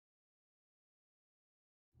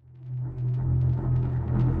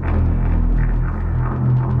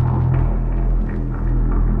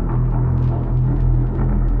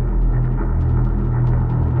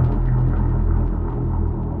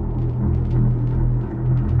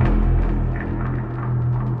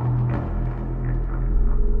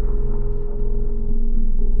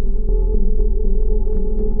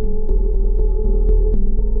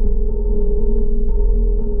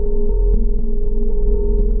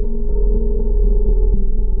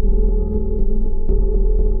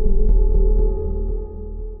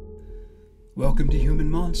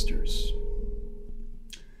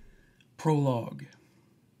Prologue.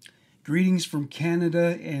 Greetings from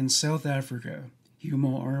Canada and South Africa,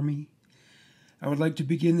 Humo Army. I would like to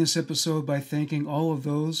begin this episode by thanking all of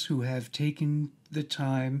those who have taken the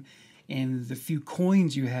time and the few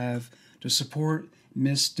coins you have to support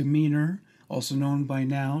Misdemeanor, also known by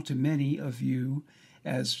now to many of you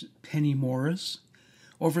as Penny Morris.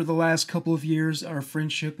 Over the last couple of years, our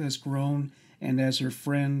friendship has grown, and as her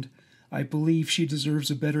friend, I believe she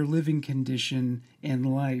deserves a better living condition and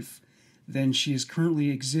life than she is currently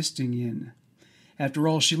existing in. After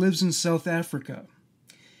all, she lives in South Africa.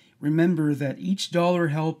 Remember that each dollar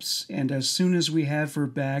helps, and as soon as we have her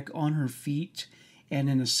back on her feet and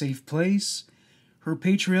in a safe place, her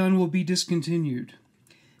Patreon will be discontinued.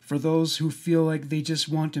 For those who feel like they just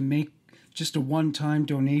want to make just a one-time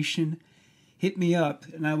donation, hit me up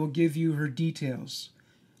and I will give you her details.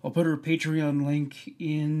 I'll put her Patreon link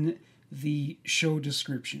in the show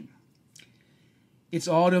description. It's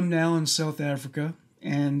autumn now in South Africa,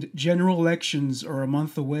 and general elections are a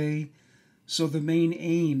month away, so the main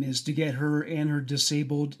aim is to get her and her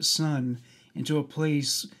disabled son into a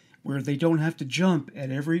place where they don't have to jump at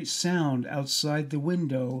every sound outside the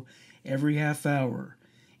window every half hour,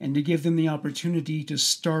 and to give them the opportunity to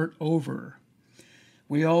start over.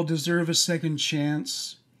 We all deserve a second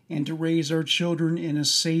chance, and to raise our children in a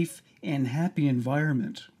safe and happy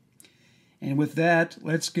environment. And with that,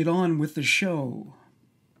 let's get on with the show.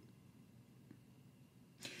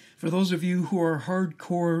 For those of you who are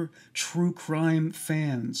hardcore true crime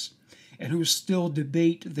fans and who still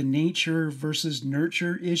debate the nature versus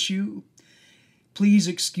nurture issue, please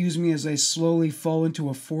excuse me as I slowly fall into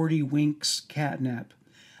a 40 winks catnap.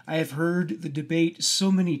 I have heard the debate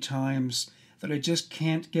so many times that I just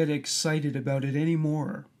can't get excited about it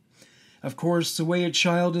anymore. Of course, the way a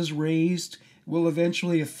child is raised will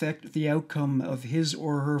eventually affect the outcome of his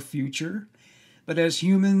or her future, but as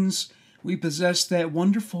humans, we possess that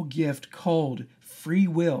wonderful gift called free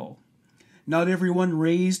will. Not everyone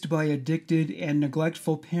raised by addicted and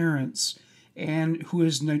neglectful parents and who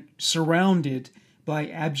is surrounded by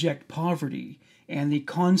abject poverty and the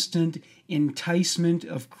constant enticement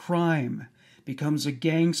of crime becomes a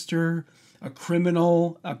gangster, a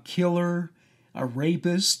criminal, a killer, a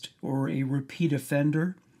rapist, or a repeat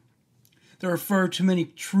offender. There are far too many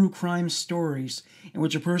true crime stories in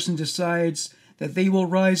which a person decides that they will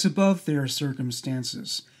rise above their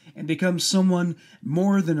circumstances and become someone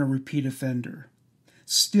more than a repeat offender.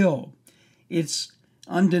 Still, it's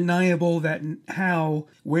undeniable that how,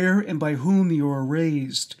 where, and by whom you are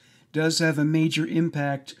raised does have a major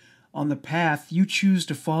impact on the path you choose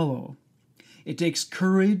to follow. It takes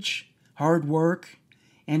courage, hard work,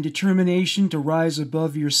 and determination to rise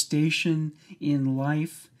above your station in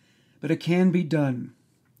life, but it can be done.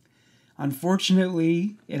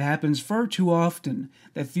 Unfortunately, it happens far too often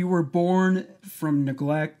that if you were born from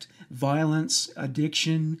neglect, violence,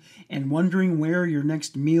 addiction, and wondering where your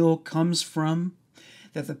next meal comes from,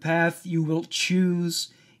 that the path you will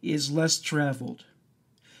choose is less traveled.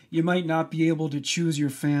 You might not be able to choose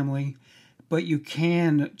your family, but you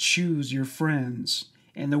can choose your friends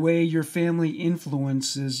and the way your family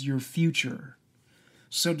influences your future.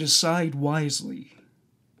 So decide wisely.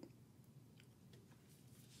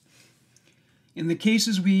 In the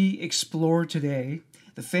cases we explore today,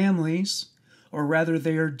 the families, or rather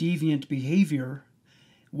their deviant behavior,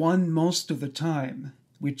 won most of the time,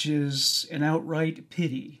 which is an outright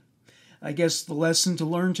pity. I guess the lesson to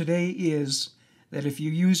learn today is that if you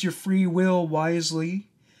use your free will wisely,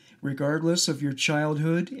 regardless of your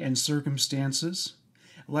childhood and circumstances,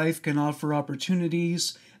 life can offer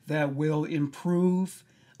opportunities that will improve,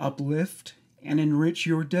 uplift, and enrich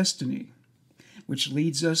your destiny, which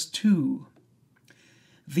leads us to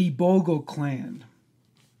the Bogle clan.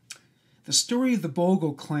 The story of the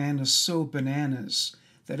Bogle clan is so bananas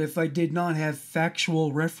that if I did not have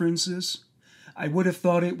factual references, I would have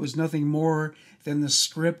thought it was nothing more than the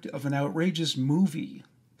script of an outrageous movie.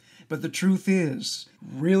 But the truth is,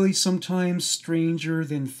 really sometimes stranger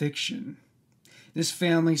than fiction. This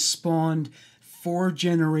family spawned 4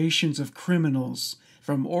 generations of criminals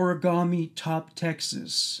from Origami Top,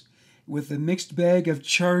 Texas, with a mixed bag of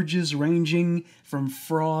charges ranging from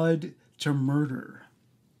fraud to murder.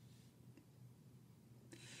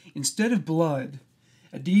 Instead of blood,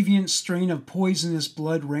 a deviant strain of poisonous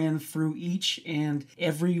blood ran through each and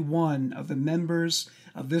every one of the members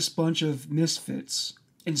of this bunch of misfits.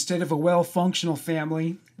 Instead of a well-functional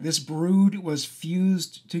family, this brood was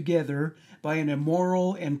fused together by an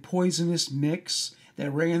immoral and poisonous mix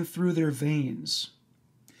that ran through their veins.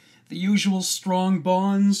 The usual strong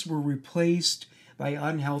bonds were replaced by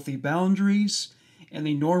unhealthy boundaries and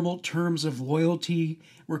the normal terms of loyalty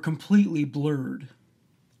were completely blurred.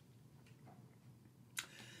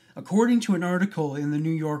 According to an article in the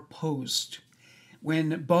New York Post,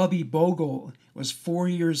 when Bobby Bogle was 4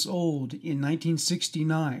 years old in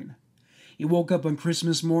 1969, he woke up on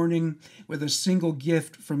Christmas morning with a single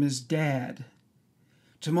gift from his dad.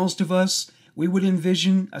 To most of us, we would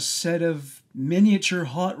envision a set of miniature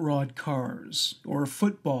hot rod cars or a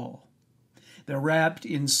football. That wrapped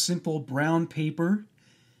in simple brown paper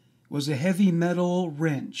was a heavy metal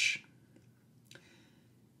wrench.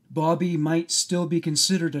 Bobby might still be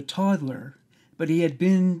considered a toddler, but he had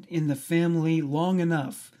been in the family long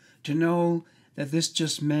enough to know that this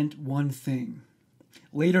just meant one thing.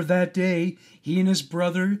 Later that day, he and his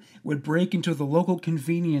brother would break into the local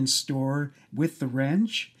convenience store with the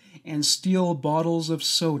wrench and steal bottles of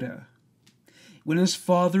soda. When his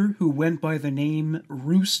father, who went by the name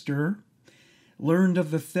Rooster, learned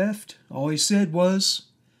of the theft, all he said was,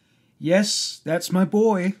 "Yes, that's my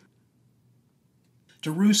boy."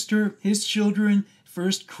 To Rooster, his children's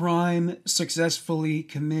first crime successfully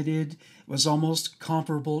committed was almost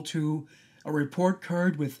comparable to a report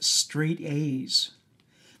card with straight A's.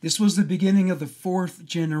 This was the beginning of the fourth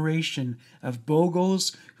generation of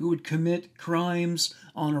Bogles who would commit crimes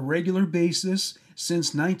on a regular basis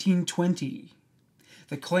since 1920.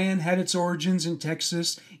 The Klan had its origins in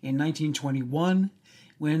Texas in 1921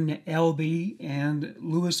 when L.B. and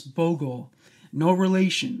Louis Bogle, no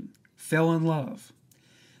relation, fell in love.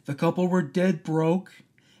 The couple were dead broke,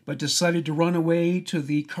 but decided to run away to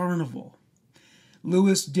the carnival.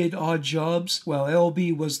 Louis did odd jobs while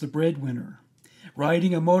L.B. was the breadwinner,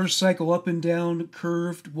 riding a motorcycle up and down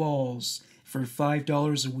curved walls for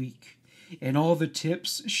 $5 a week, and all the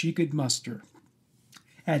tips she could muster.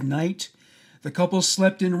 At night, the couple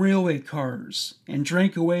slept in railway cars and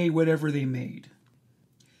drank away whatever they made.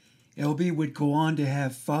 L.B. would go on to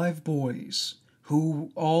have 5 boys,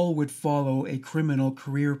 who all would follow a criminal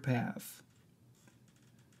career path.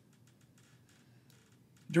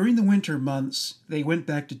 During the winter months, they went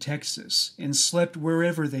back to Texas and slept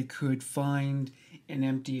wherever they could find an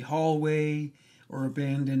empty hallway or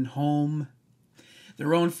abandoned home.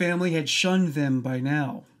 Their own family had shunned them by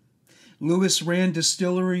now. Louis ran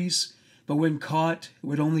distilleries, but when caught,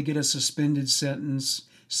 would only get a suspended sentence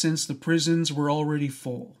since the prisons were already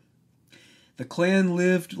full. The Klan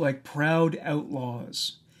lived like proud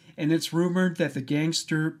outlaws, and it's rumored that the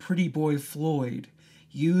gangster Pretty Boy Floyd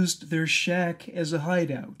used their shack as a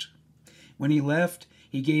hideout. When he left,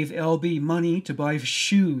 he gave L.B. money to buy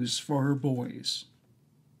shoes for her boys.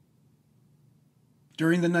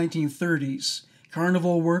 During the 1930s,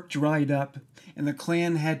 carnival work dried up, and the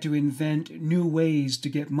Klan had to invent new ways to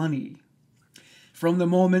get money. From the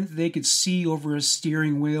moment they could see over a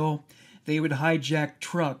steering wheel, they would hijack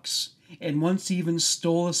trucks, and once even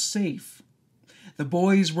stole a safe. The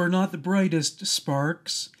boys were not the brightest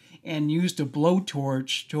sparks, and used a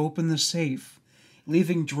blowtorch to open the safe,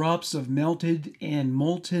 leaving drops of melted and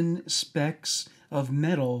molten specks of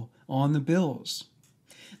metal on the bills.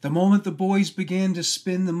 The moment the boys began to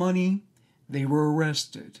spin the money, they were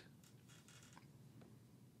arrested.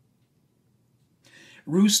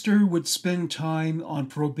 Rooster would spend time on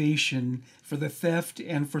probation for the theft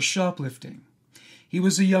and for shoplifting. He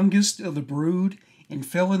was the youngest of the brood and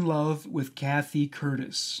fell in love with Kathy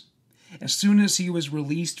Curtis. As soon as he was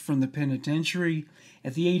released from the penitentiary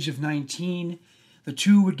at the age of 19, the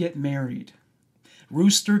two would get married.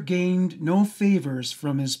 Rooster gained no favors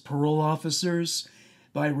from his parole officers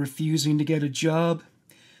by refusing to get a job,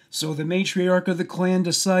 so the matriarch of the Klan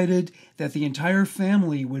decided that the entire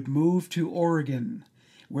family would move to Oregon,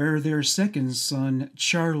 where their second son,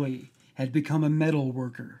 Charlie, had become a metal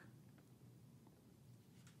worker.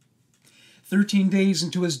 13 days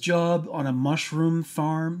into his job on a mushroom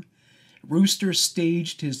farm, Rooster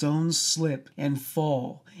staged his own slip and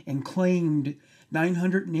fall and claimed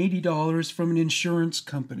 $980 from an insurance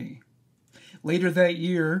company. Later that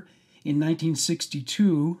year, in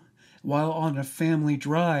 1962, while on a family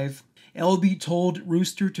drive, L.B. told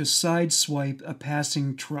Rooster to sideswipe a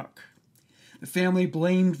passing truck. The family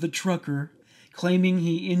blamed the trucker, claiming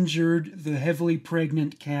he injured the heavily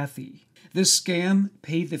pregnant Kathy. This scam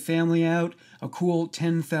paid the family out a cool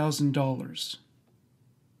 $10,000.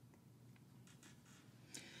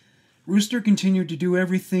 Rooster continued to do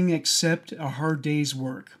everything except a hard day's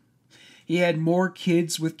work. He had more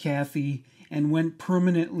kids with Kathy and went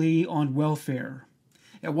permanently on welfare.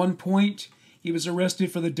 At one point, he was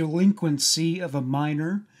arrested for the delinquency of a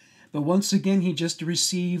minor, but once again he just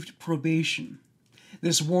received probation.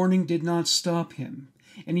 This warning did not stop him,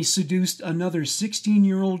 and he seduced another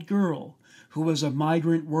 16-year-old girl who was a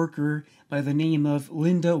migrant worker by the name of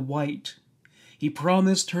Linda White. He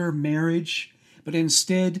promised her marriage, but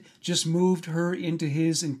instead just moved her into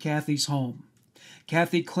his and Kathy's home.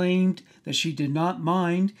 Kathy claimed that she did not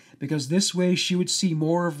mind because this way she would see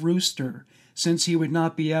more of Rooster, since he would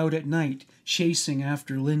not be out at night chasing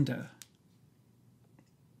after Linda.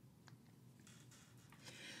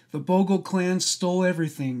 The Bogle clan stole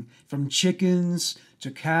everything from chickens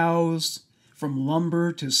to cows, from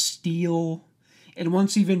lumber to steel, and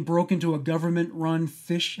once even broke into a government-run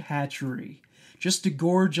fish hatchery just to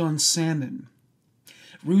gorge on salmon.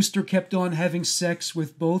 Rooster kept on having sex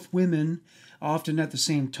with both women, often at the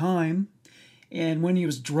same time, and when he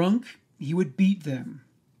was drunk, he would beat them.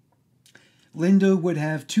 Linda would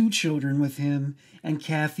have 2 children with him, and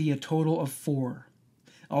Kathy a total of 4.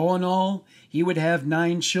 All in all, he would have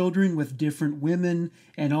 9 children with different women,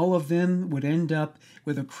 and all of them would end up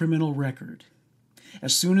with a criminal record.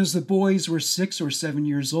 As soon as the boys were 6 or 7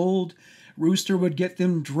 years old, Rooster would get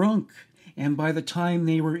them drunk, and by the time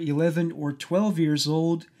they were 11 or 12 years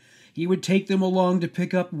old, he would take them along to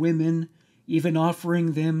pick up women, even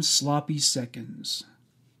offering them sloppy seconds.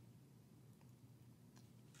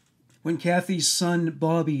 When Kathy's son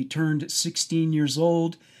Bobby turned 16 years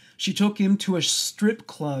old, she took him to a strip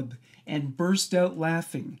club and burst out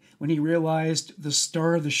laughing when he realized the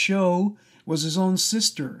star of the show was his own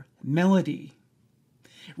sister, Melody.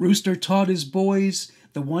 Rooster taught his boys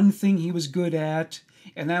the one thing he was good at,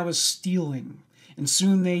 and that was stealing, and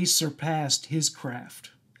soon they surpassed his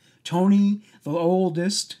craft. Tony, the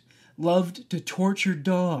oldest, loved to torture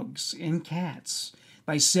dogs and cats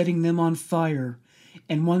by setting them on fire,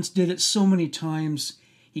 and once did it so many times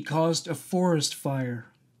he caused a forest fire.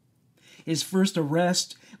 His first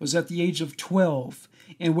arrest was at the age of 12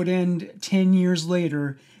 and would end 10 years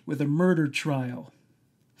later with a murder trial.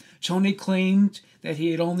 Tony claimed that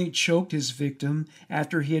he had only choked his victim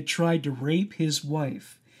after he had tried to rape his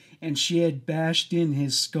wife, and she had bashed in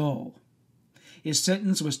his skull. His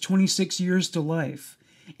sentence was 26 years to life,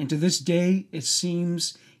 and to this day it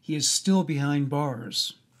seems he is still behind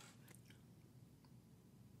bars.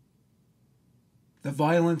 The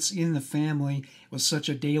violence in the family was such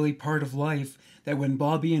a daily part of life that when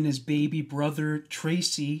Bobby and his baby brother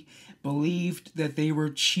Tracy believed that they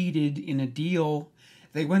were cheated in a deal,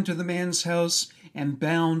 they went to the man's house and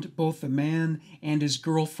bound both the man and his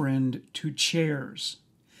girlfriend to chairs.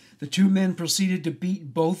 The 2 men proceeded to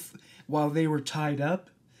beat both while they were tied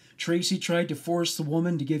up. Tracy tried to force the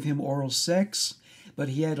woman to give him oral sex, but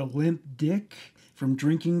he had a limp dick from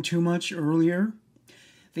drinking too much earlier.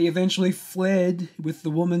 They eventually fled with the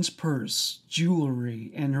woman's purse,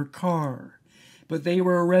 jewelry, and her car, but they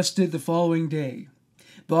were arrested the following day.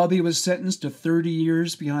 Bobby was sentenced to 30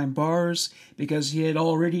 years behind bars because he had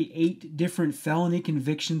already 8 different felony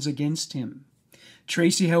convictions against him.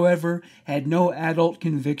 Tracy, however, had no adult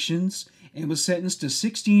convictions and was sentenced to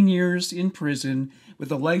 16 years in prison with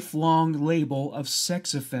a lifelong label of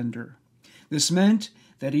sex offender. This meant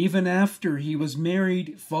that even after he was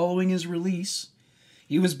married following his release,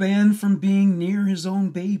 he was banned from being near his own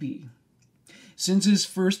baby. Since his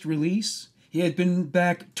first release, he had been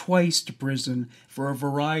back twice to prison for a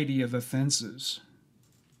variety of offenses.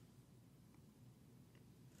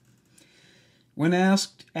 When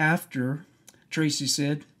asked after, Tracy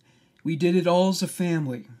said, "We did it all as a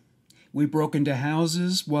family. We broke into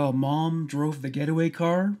houses while Mom drove the getaway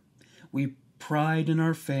car. We pried in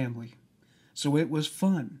our family. So it was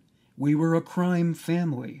fun. We were a crime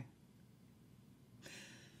family."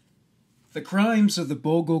 The crimes of the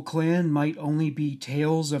Bogle clan might only be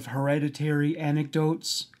tales of hereditary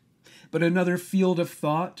anecdotes, but another field of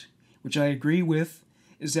thought, which I agree with,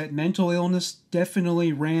 is that mental illness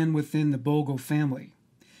definitely ran within the Bogle family.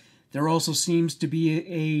 There also seems to be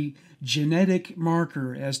a genetic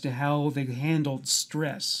marker as to how they handled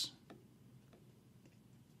stress.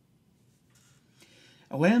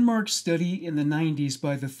 A landmark study in the 90s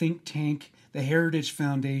by the think tank the Heritage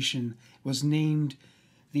Foundation was named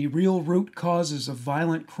 "The Real Root Causes of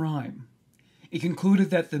Violent Crime." It concluded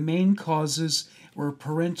that the main causes were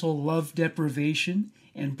parental love deprivation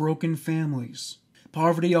and broken families.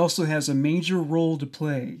 Poverty also has a major role to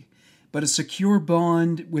play, but a secure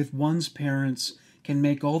bond with one's parents can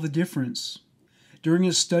make all the difference. During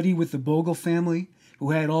a study with the Bogle family,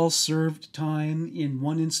 who had all served time in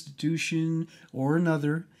one institution or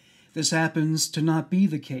another, this happens to not be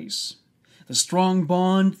the case. The strong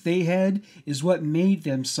bond they had is what made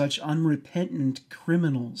them such unrepentant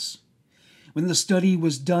criminals. When the study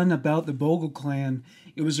was done about the Bogle clan,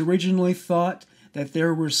 it was originally thought that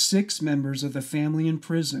there were 6 members of the family in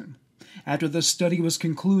prison. After the study was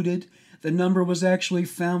concluded, The number was actually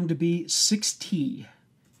found to be 60.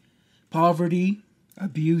 Poverty,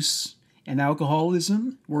 abuse, and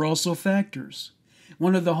alcoholism were also factors.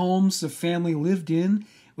 One of the homes the family lived in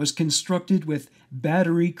was constructed with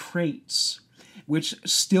battery crates, which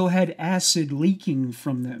still had acid leaking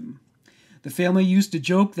from them. The family used to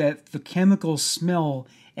joke that the chemical smell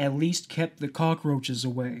at least kept the cockroaches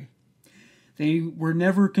away. They were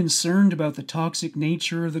never concerned about the toxic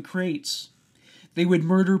nature of the crates. They would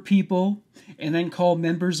murder people and then call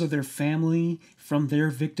members of their family from their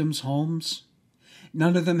victims' homes.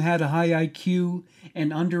 None of them had a high IQ,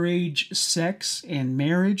 and underage sex and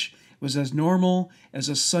marriage was as normal as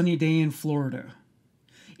a sunny day in Florida.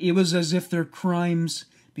 It was as if their crimes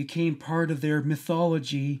became part of their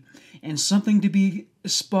mythology and something to be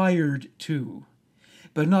aspired to.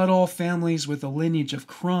 But not all families with a lineage of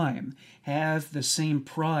crime have the same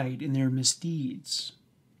pride in their misdeeds.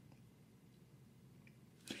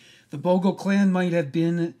 The Bogle clan might have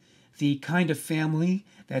been the kind of family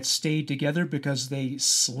that stayed together because they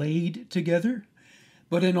slayed together,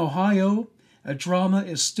 but in Ohio, a drama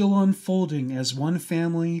is still unfolding as one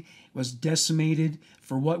family was decimated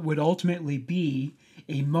for what would ultimately be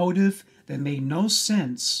a motive that made no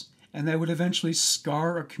sense and that would eventually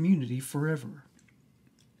scar a community forever.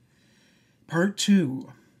 Part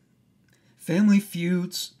 2. Family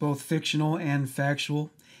feuds, both fictional and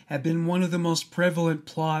factual, have been one of the most prevalent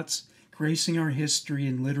plots gracing our history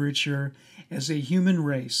and literature as a human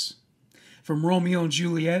race. From Romeo and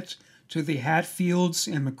Juliet to the Hatfields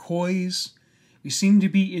and McCoys, we seem to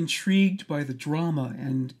be intrigued by the drama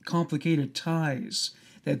and complicated ties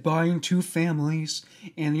that bind two families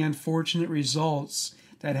and the unfortunate results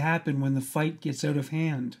that happen when the fight gets out of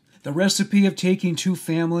hand. The recipe of taking two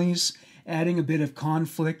families, adding a bit of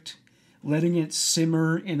conflict, letting it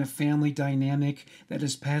simmer in a family dynamic that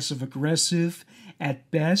is passive-aggressive at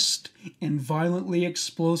best and violently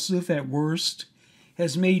explosive at worst,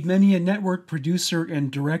 has made many a network producer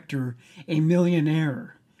and director a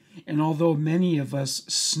millionaire. And although many of us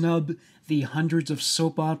snub the hundreds of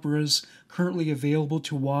soap operas currently available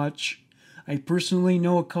to watch, I personally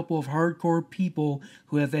know a couple of hardcore people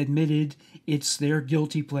who have admitted it's their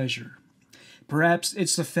guilty pleasure. Perhaps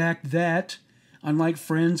it's the fact that, unlike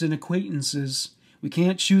friends and acquaintances, we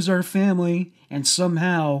can't choose our family, and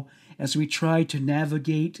somehow, as we try to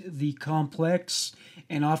navigate the complex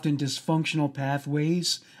and often dysfunctional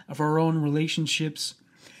pathways of our own relationships,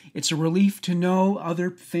 it's a relief to know other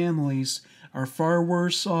families are far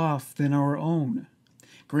worse off than our own.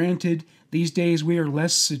 Granted, these days we are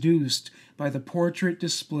less seduced by the portrait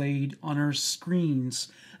displayed on our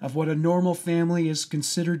screens of what a normal family is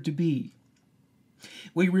considered to be.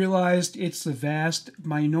 We realized it's the vast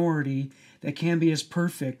minority that can be as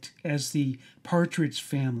perfect as the Partridge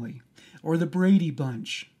Family or the Brady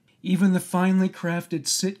Bunch. Even the finely crafted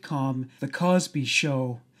sitcom The Cosby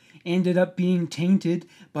Show ended up being tainted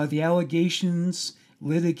by the allegations,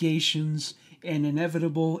 litigations, and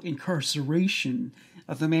inevitable incarceration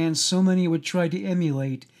of the man so many would try to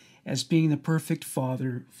emulate as being the perfect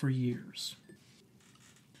father for years.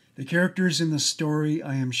 The characters in the story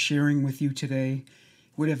I am sharing with you today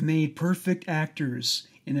would have made perfect actors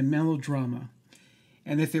in a melodrama,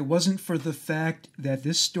 and if it wasn't for the fact that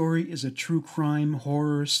this story is a true crime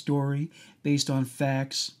horror story based on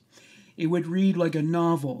facts, it would read like a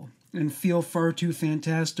novel and feel far too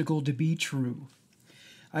fantastical to be true.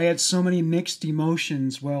 I had so many mixed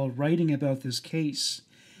emotions while writing about this case,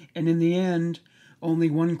 and in the end, only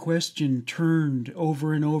one question turned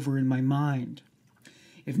over and over in my mind.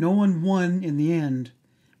 If no one won in the end,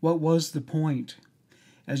 what was the point?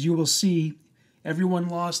 As you will see, everyone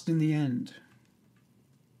lost in the end.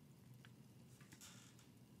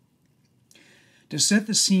 To set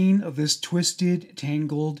the scene of this twisted,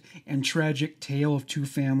 tangled, and tragic tale of two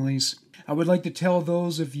families, I would like to tell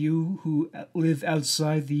those of you who live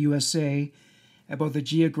outside the USA about the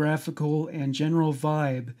geographical and general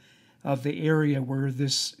vibe of the area where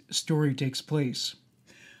this story takes place.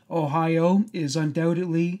 Ohio is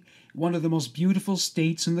undoubtedly one of the most beautiful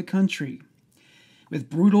states in the country, with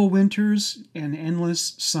brutal winters and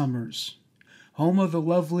endless summers, home of the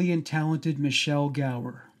lovely and talented Michelle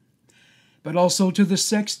Gower, but also to the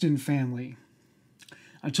Sexton family.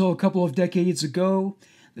 Until a couple of decades ago,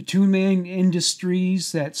 the two main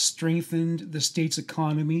industries that strengthened the state's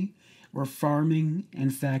economy were farming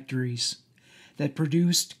and factories that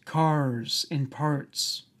produced cars and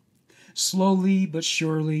parts. Slowly but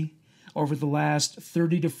surely, over the last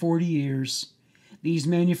 30 to 40 years, these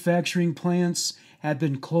manufacturing plants have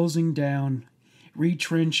been closing down,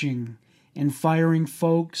 retrenching, and firing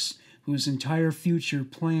folks whose entire future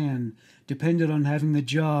plan depended on having the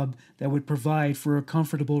job that would provide for a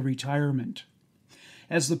comfortable retirement.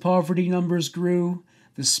 As the poverty numbers grew,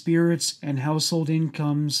 the spirits and household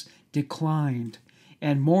incomes declined,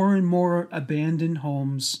 and more abandoned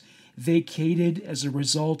homes, vacated as a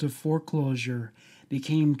result of foreclosure,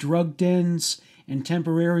 became drug dens and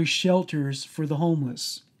temporary shelters for the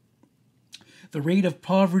homeless. The rate of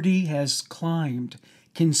poverty has climbed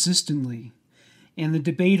consistently, and the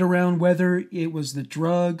debate around whether it was the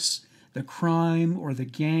drugs, the crime, or the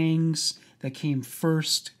gangs that came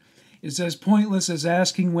first is as pointless as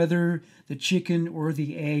asking whether the chicken or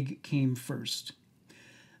the egg came first.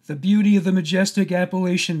 The beauty of the majestic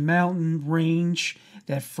Appalachian mountain range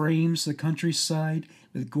that frames the countryside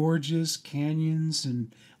with gorgeous canyons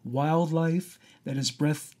and wildlife that is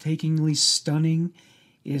breathtakingly stunning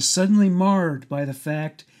is suddenly marred by the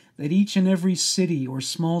fact that each and every city or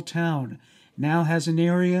small town now has an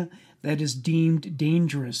area that is deemed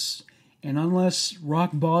dangerous, and unless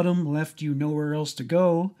rock bottom left you nowhere else to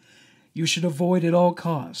go, you should avoid at all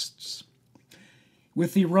costs.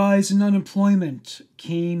 With the rise in unemployment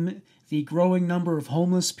came the growing number of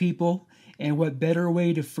homeless people, and what better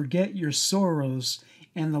way to forget your sorrows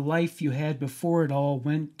and the life you had before it all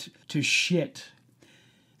went to shit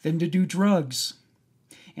than to do drugs.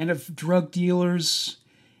 And of drug dealers,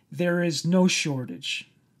 there is no shortage.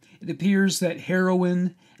 It appears that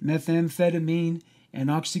heroin, methamphetamine, and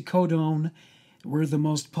oxycodone were the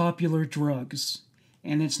most popular drugs,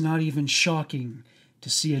 and it's not even shocking to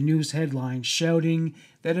see a news headline shouting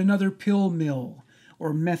that another pill mill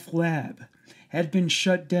or meth lab had been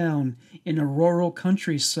shut down in a rural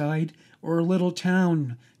countryside or a little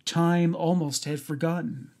town time almost had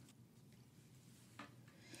forgotten.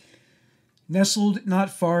 Nestled not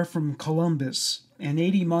far from Columbus and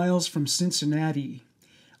 80 miles from Cincinnati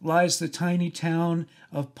lies the tiny town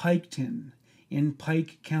of Piketon in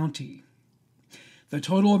Pike County. The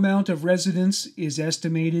total amount of residents is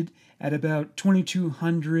estimated at about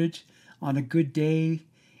 2,200 on a good day,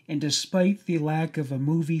 and despite the lack of a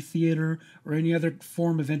movie theater or any other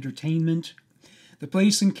form of entertainment, the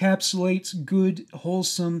place encapsulates good,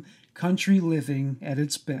 wholesome country living at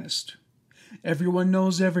its best. Everyone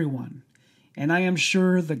knows everyone, and I am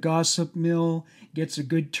sure the gossip mill gets a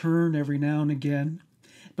good turn every now and again,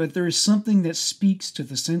 but there is something that speaks to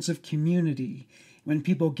the sense of community when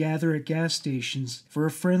people gather at gas stations for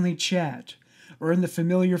a friendly chat, or in the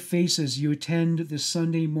familiar faces you attend the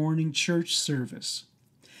Sunday morning church service.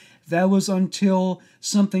 That was until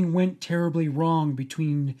something went terribly wrong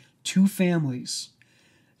between two families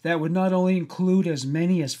that would not only include as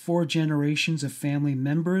many as 4 generations of family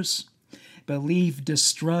members, but leave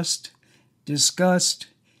distrust, disgust,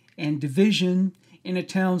 and division in a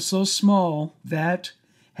town so small that,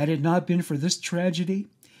 had it not been for this tragedy,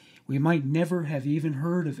 we might never have even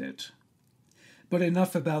heard of it. But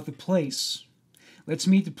enough about the place. Let's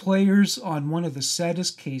meet the players on one of the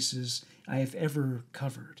saddest cases I have ever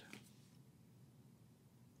covered.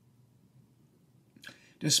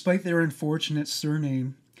 Despite their unfortunate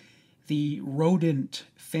surname, the Rodent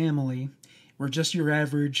family were just your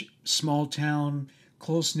average small-town,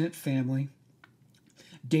 close-knit family.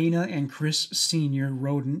 Dana and Chris Sr.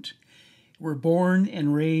 Rodent were born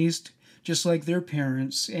and raised, just like their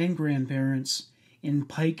parents and grandparents, in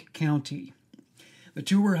Pike County. The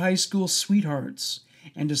two were high school sweethearts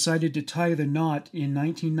and decided to tie the knot in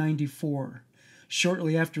 1994,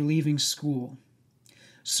 shortly after leaving school.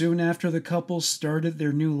 Soon after the couple started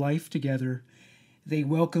their new life together, they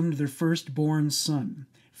welcomed their firstborn son,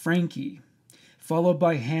 Frankie, followed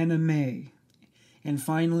by Hannah Mae, and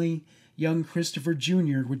finally, young Christopher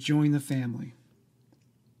Jr. would join the family.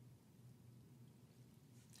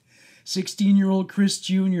 16-year-old Chris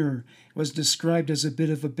Jr. was described as a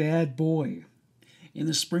bit of a bad boy. In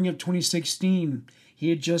the spring of 2016, he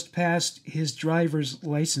had just passed his driver's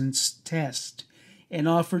license test and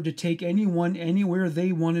offered to take anyone anywhere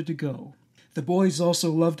they wanted to go. The boys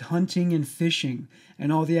also loved hunting and fishing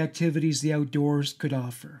and all the activities the outdoors could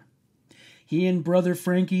offer. He and brother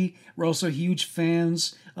Frankie were also huge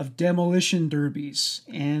fans of demolition derbies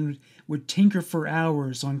and would tinker for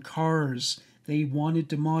hours on cars they wanted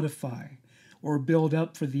to modify or build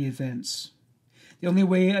up for the events. The only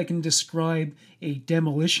way I can describe a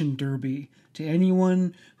demolition derby to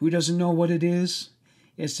anyone who doesn't know what it is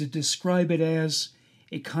to describe it as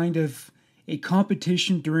a kind of a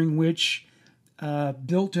competition during which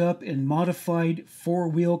built up and modified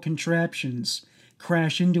 4-wheel contraptions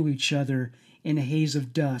crash into each other in a haze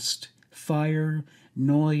of dust, fire,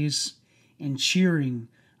 noise, and cheering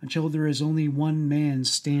until there is only one man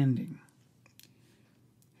standing.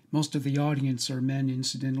 Most of the audience are men,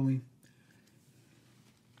 incidentally.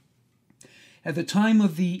 At the time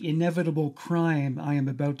of the inevitable crime I am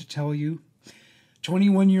about to tell you,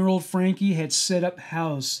 21-year-old Frankie had set up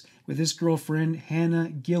house with his girlfriend Hannah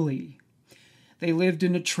Gilly. They lived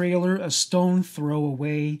in a trailer a stone throw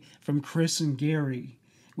away from Chris and Gary,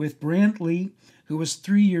 with Brantley, who was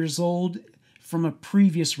 3 years old from a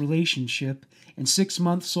previous relationship, and 6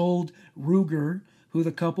 months old Ruger, who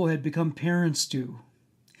the couple had become parents to.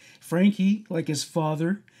 Frankie, like his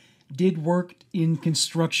father, did work in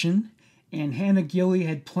construction, and Hannah Gilly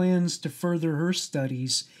had plans to further her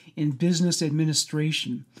studies in business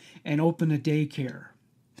administration and open a daycare.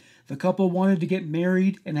 The couple wanted to get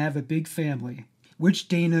married and have a big family, which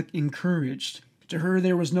Dana encouraged. To her,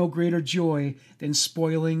 there was no greater joy than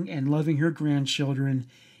spoiling and loving her grandchildren,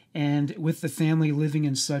 and with the family living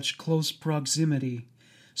in such close proximity,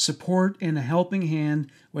 support and a helping hand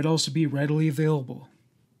would also be readily available.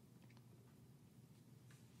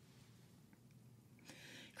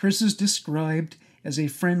 Chris is described as a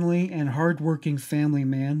friendly and hard-working family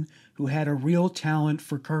man who had a real talent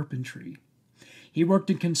for carpentry. He worked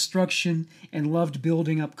in construction and loved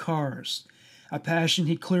building up cars, a passion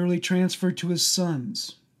he clearly transferred to his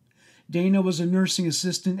sons. Dana was a nursing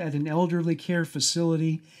assistant at an elderly care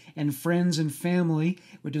facility, and friends and family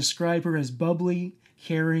would describe her as bubbly,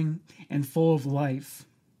 caring, and full of life.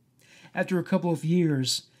 After a couple of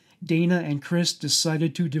years, Dana and Chris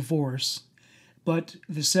decided to divorce, but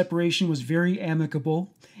the separation was very amicable,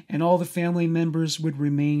 and all the family members would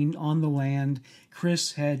remain on the land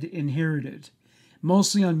Chris had inherited,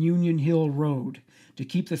 mostly on Union Hill Road, to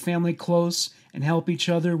keep the family close and help each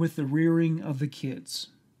other with the rearing of the kids.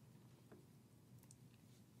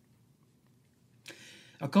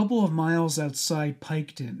 A couple of miles outside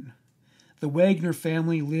Piketon, the Wagner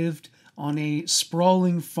family lived on a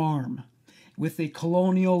sprawling farm with a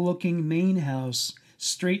colonial-looking main house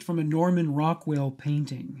straight from a Norman Rockwell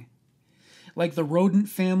painting. Like the Rodent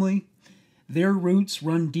family, their roots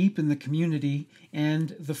run deep in the community,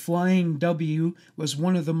 and the Flying W was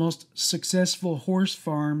one of the most successful horse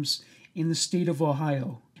farms in the state of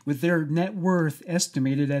Ohio, with their net worth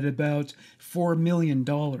estimated at about $4 million.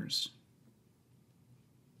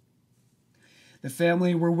 The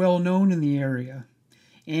family were well known in the area.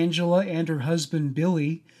 Angela and her husband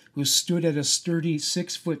Billy, who stood at a sturdy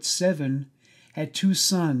 6'7", had 2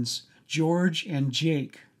 sons, George and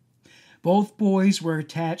Jake. Both boys were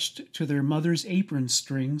attached to their mother's apron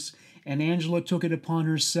strings, and Angela took it upon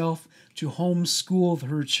herself to homeschool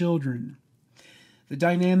her children. The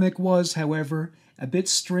dynamic was, however, a bit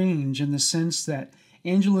strange in the sense that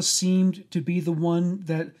Angela seemed to be the one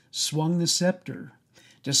that swung the scepter.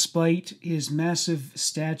 Despite his massive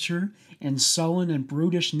stature and sullen and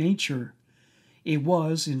brutish nature, it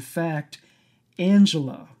was, in fact,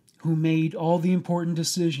 Angela who made all the important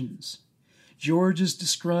decisions. George is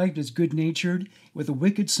described as good-natured with a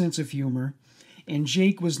wicked sense of humor, and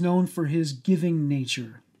Jake was known for his giving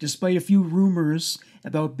nature. Despite a few rumors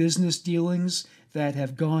about business dealings that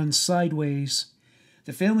have gone sideways,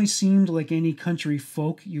 the family seemed like any country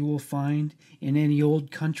folk you will find in any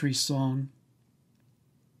old country song.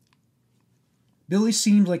 Billy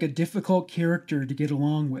seemed like a difficult character to get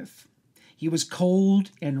along with. He was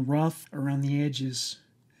cold and rough around the edges.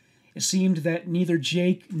 It seemed that neither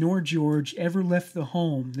Jake nor George ever left the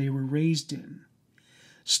home they were raised in.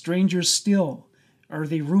 Stranger still are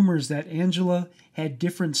the rumors that Angela had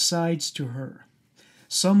different sides to her.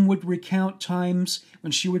 Some would recount times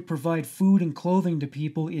when she would provide food and clothing to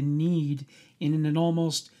people in need in an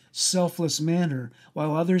almost selfless manner,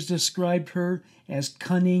 while others described her as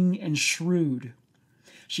cunning and shrewd.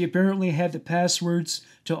 She apparently had the passwords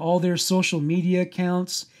to all their social media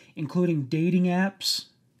accounts, including dating apps.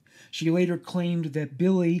 She later claimed that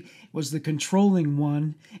Billy was the controlling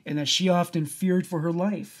one and that she often feared for her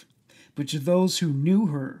life. But to those who knew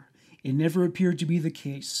her, it never appeared to be the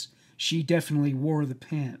case. She definitely wore the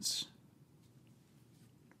pants.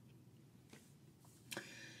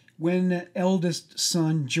 When eldest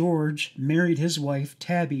son George married his wife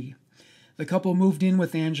Tabby, the couple moved in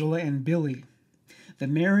with Angela and Billy. The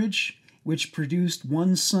marriage, which produced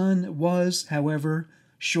 1 son, was, however,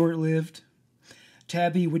 short-lived.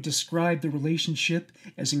 Tabby would describe the relationship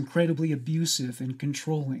as incredibly abusive and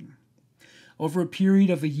controlling. Over a period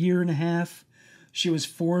of 1.5 years, she was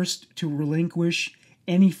forced to relinquish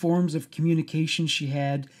any forms of communication she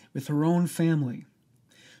had with her own family.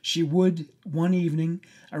 She would, one evening,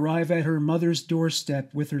 arrive at her mother's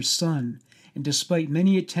doorstep with her son, and despite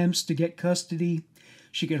many attempts to get custody,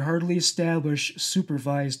 she could hardly establish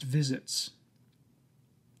supervised visits.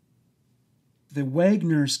 The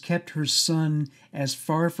Wagners kept her son as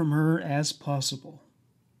far from her as possible.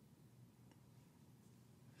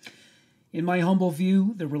 In my humble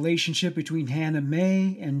view, the relationship between Hannah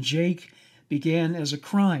Mae and Jake began as a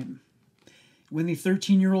crime. When the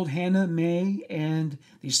 13-year-old Hannah Mae and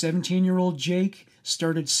the 17-year-old Jake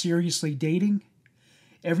started seriously dating,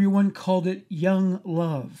 everyone called it young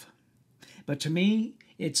love. But to me,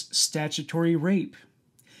 it's statutory rape.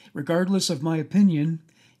 Regardless of my opinion,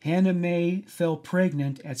 Hannah Mae fell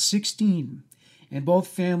pregnant at 16, and both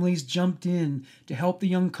families jumped in to help the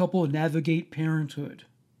young couple navigate parenthood.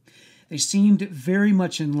 They seemed very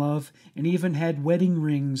much in love and even had wedding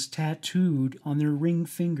rings tattooed on their ring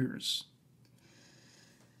fingers.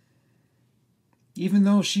 Even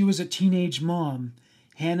though she was a teenage mom,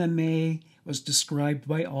 Hannah Mae was described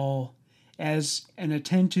by all as an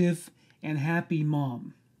attentive and happy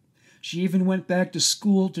mom. She even went back to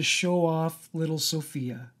school to show off little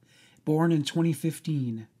Sophia, born in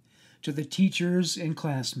 2015, to the teachers and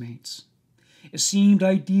classmates. It seemed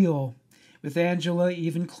ideal, with Angela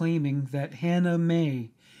even claiming that Hannah Mae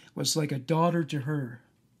was like a daughter to her.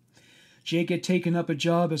 Jake had taken up a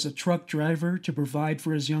job as a truck driver to provide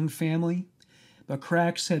for his young family, but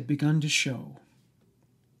cracks had begun to show.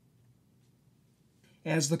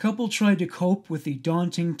 As the couple tried to cope with the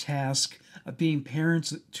daunting task of being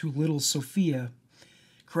parents to little Sophia,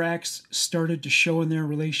 cracks started to show in their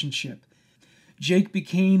relationship. Jake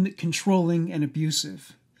became controlling and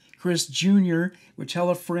abusive. Chris Jr. would tell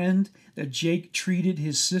a friend that Jake treated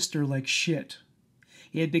his sister like shit.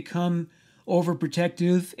 He had become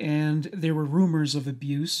overprotective, and there were rumors of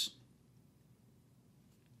abuse.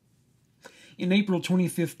 In April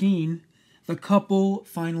 2015, the couple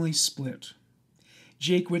finally split.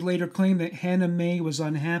 Jake would later claim that Hannah Mae was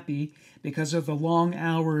unhappy because of the long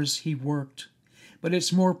hours he worked, but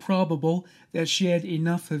it's more probable that she had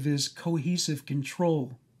enough of his cohesive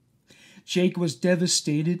control. Jake was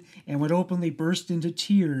devastated and would openly burst into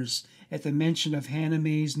tears at the mention of Hannah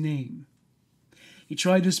Mae's name. He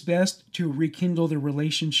tried his best to rekindle the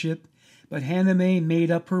relationship, but Hannah Mae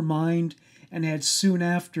made up her mind and had soon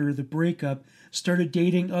after the breakup started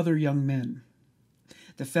dating other young men.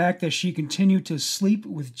 The fact that she continued to sleep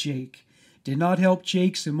with Jake did not help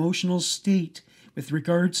Jake's emotional state with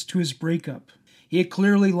regards to his breakup. He had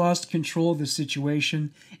clearly lost control of the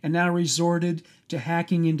situation and now resorted to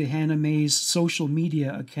hacking into Hannah Mae's social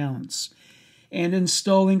media accounts and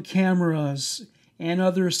installing cameras and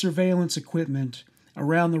other surveillance equipment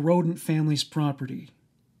around the rodent family's property.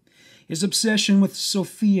 His obsession with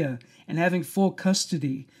Sophia and having full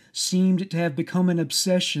custody seemed to have become an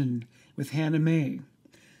obsession with Hannah Mae.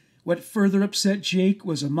 What further upset Jake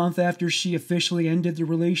was a month after she officially ended the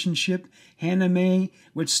relationship, Hannah Mae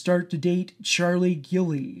would start to date Charlie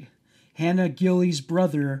Gilley, Hannah Gilley's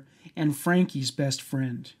brother and Frankie's best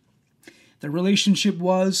friend. The relationship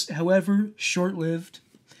was, however, short-lived.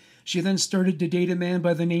 She then started to date a man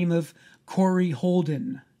by the name of Corey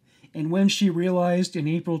Holden, and when she realized in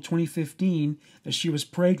April 2015 that she was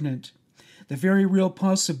pregnant, the very real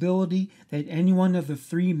possibility that any one of the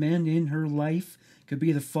three men in her life could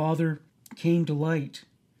be the father came to light.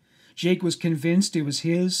 Jake was convinced it was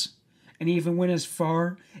his, and even went as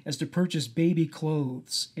far as to purchase baby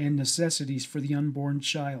clothes and necessities for the unborn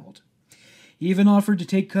child. He even offered to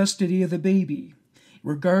take custody of the baby,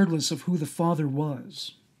 regardless of who the father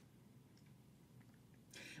was.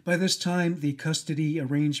 By this time, the custody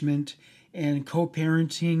arrangement and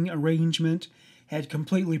co-parenting arrangement had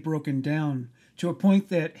completely broken down, to a point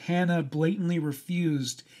that Hannah blatantly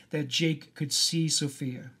refused that Jake could see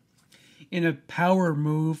Sophia. In a power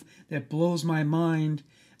move that blows my mind,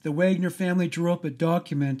 the Wagner family drew up a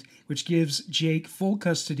document which gives Jake full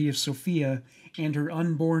custody of Sophia and her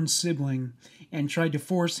unborn sibling, and tried to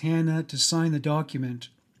force Hannah to sign the document.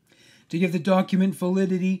 To give the document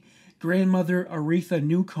validity, grandmother Aretha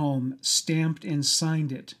Newcomb stamped and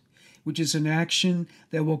signed it, which is an action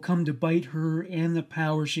that will come to bite her and the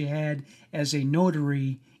power she had as a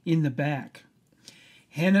notary in the back.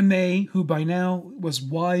 Hannah Mae, who by now was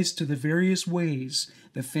wise to the various ways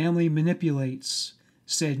the family manipulates,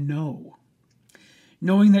 said no.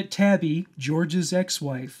 Knowing that Tabby, George's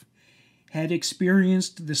ex-wife, had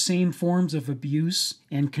experienced the same forms of abuse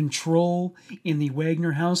and control in the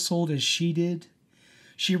Wagner household as she did,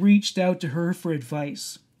 she reached out to her for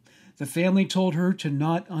advice. The family told her to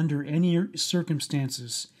not under any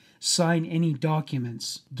circumstances sign any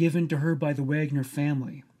documents given to her by the Wagner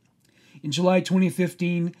family. In July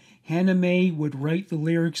 2015, Hannah Mae would write the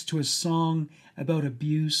lyrics to a song about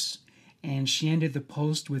abuse, and she ended the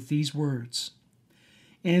post with these words: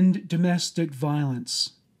 "End domestic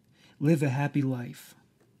violence. Live a happy life."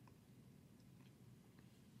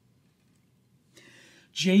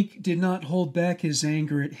 Jake did not hold back his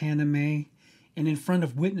anger at Hannah Mae, and in front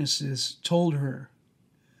of witnesses told her,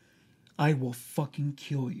 "I will fucking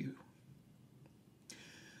kill you."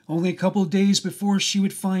 Only a couple days before she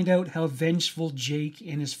would find out how vengeful Jake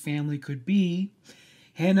and his family could be,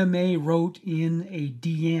 Hannah Mae wrote in a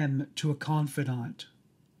DM to a confidant,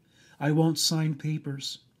 "I won't sign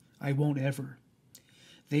papers. I won't ever.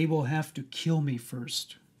 They will have to kill me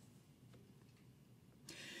first."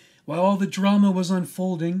 While all the drama was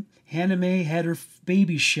unfolding, Hannah Mae had her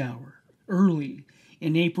baby shower early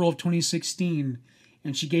in April of 2016,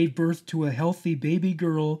 and she gave birth to a healthy baby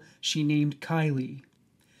girl she named Kylie.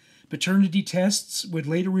 Paternity tests would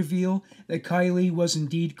later reveal that Kylie was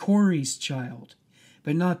indeed Corey's child,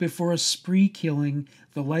 but not before a spree killing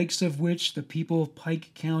the likes of which the people of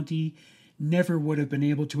Pike County never would have been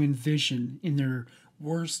able to envision in their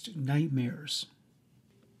worst nightmares.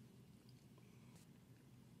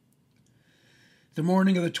 The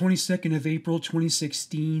morning of the 22nd of April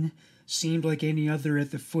 2016 seemed like any other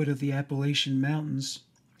at the foot of the Appalachian Mountains.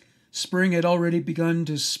 Spring had already begun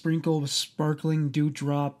to sprinkle sparkling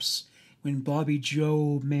dewdrops when Bobby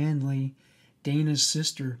Jo Manley, Dana's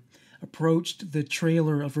sister, approached the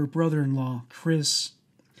trailer of her brother-in-law, Chris.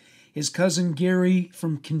 His cousin Gary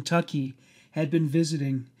from Kentucky had been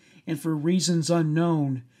visiting, and for reasons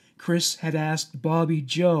unknown, Chris had asked Bobby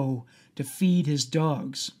Jo to feed his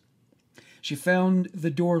dogs. She found the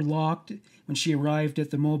door locked when she arrived at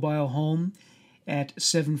the mobile home at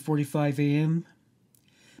 7:45 a.m.,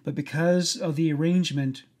 but because of the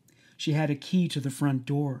arrangement, she had a key to the front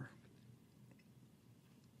door.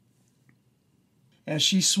 As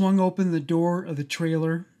she swung open the door of the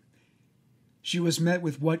trailer, she was met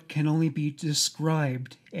with what can only be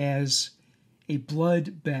described as a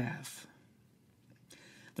bloodbath.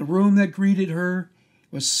 The room that greeted her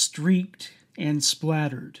was streaked and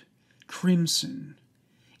splattered, crimson,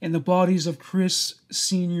 and the bodies of Chris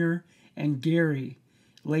Sr. and Gary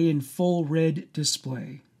lay in full red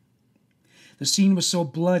display. The scene was so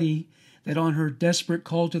bloody that on her desperate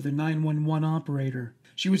call to the 911 operator,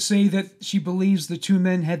 she would say that she believes the two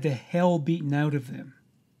men had the hell beaten out of them.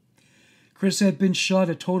 Chris had been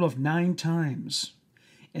shot a total of 9 times,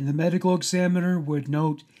 and the medical examiner would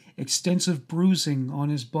note extensive bruising on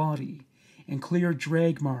his body and clear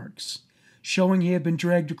drag marks, showing he had been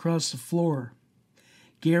dragged across the floor.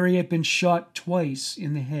 Gary had been shot twice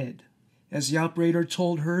in the head. As the operator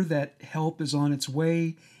told her that help is on its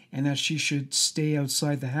way and that she should stay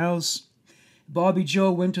outside the house, Bobby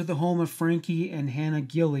Jo went to the home of Frankie and Hannah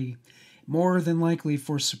Gilly, more than likely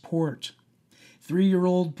for support.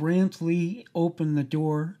 3-year-old Brantley opened the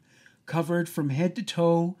door, covered from head to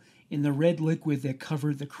toe in the red liquid that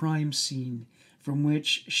covered the crime scene from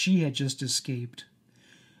which she had just escaped.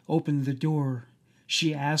 Opened the door,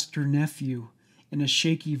 she asked her nephew, in a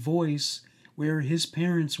shaky voice, where his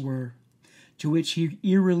parents were, to which he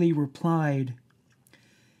eerily replied,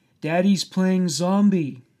 "Daddy's playing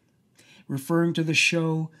zombie," referring to the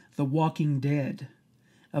show The Walking Dead,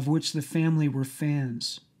 of which the family were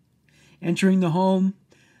fans. Entering the home,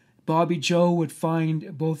 Bobby Jo would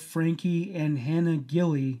find both Frankie and Hannah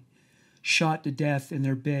Gilly shot to death in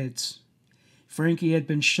their beds. Frankie had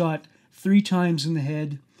been shot 3 times in the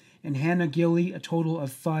head, and Hannah Gilly a total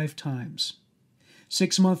of 5 times.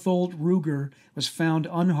 6-month-old Ruger was found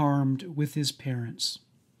unharmed with his parents.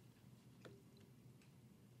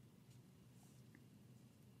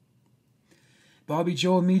 Bobby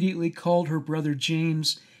Jo immediately called her brother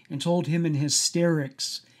James and told him in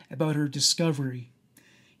hysterics about her discovery.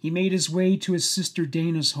 He made his way to his sister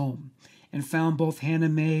Dana's home and found both Hannah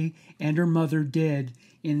Mae and her mother dead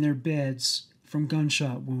in their beds from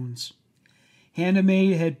gunshot wounds. Hannah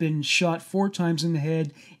Mae had been shot 4 times in the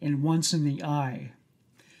head and once in the eye.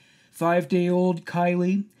 5-day-old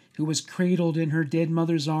Kylie, who was cradled in her dead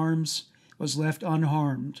mother's arms, was left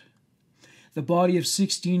unharmed. The body of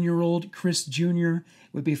 16-year-old Chris Jr.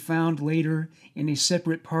 would be found later in a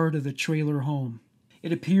separate part of the trailer home.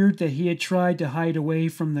 It appeared that he had tried to hide away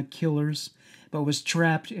from the killers, but was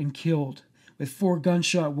trapped and killed, with 4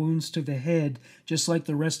 gunshot wounds to the head, just like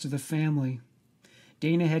the rest of the family.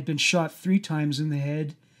 Dana had been shot 3 times in the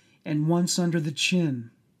head and once under the chin.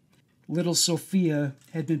 Little Sophia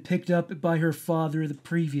had been picked up by her father the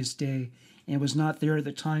previous day and was not there at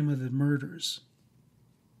the time of the murders.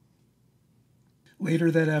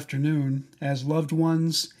 Later that afternoon, as loved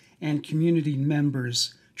ones and community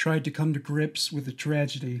members tried to come to grips with the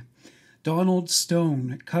tragedy, Donald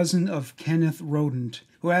Stone, cousin of Kenneth Rodent,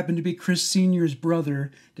 who happened to be Chris Sr.'s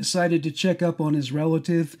brother, decided to check up on his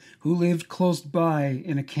relative who lived close by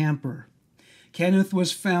in a camper. Kenneth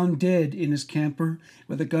was found dead in his camper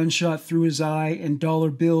with a gunshot through his eye and dollar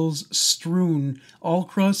bills strewn all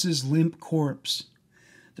across his limp corpse.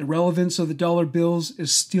 The relevance of the dollar bills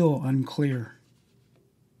is still unclear.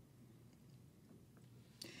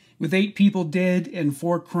 With 8 people dead and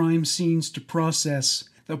 4 crime scenes to process,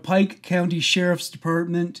 the Pike County Sheriff's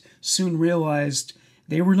Department soon realized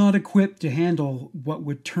they were not equipped to handle what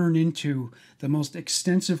would turn into the most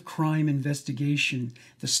extensive crime investigation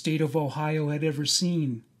the state of Ohio had ever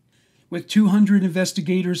seen. With 200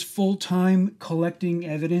 investigators full-time collecting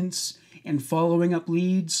evidence and following up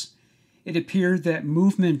leads, it appeared that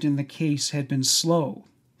movement in the case had been slow.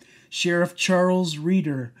 Sheriff Charles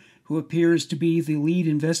Reeder, who appears to be the lead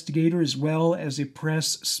investigator as well as a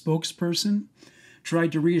press spokesperson,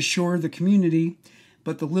 tried to reassure the community,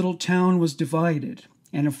 but the little town was divided,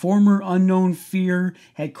 and a former unknown fear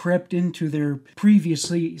had crept into their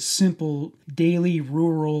previously simple daily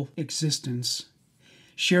rural existence.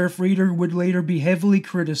 Sheriff Reeder would later be heavily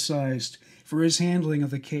criticized for his handling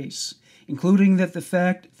of the case, including the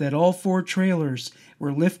fact that all 4 trailers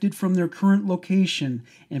were lifted from their current location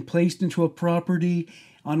and placed into a property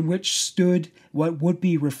on which stood what would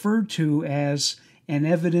be referred to as an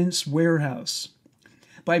evidence warehouse.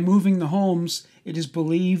 By moving the homes, it is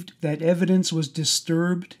believed that evidence was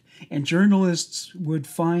disturbed and journalists would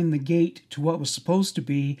find the gate to what was supposed to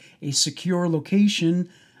be a secure location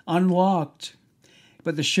unlocked.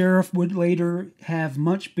 But the sheriff would later have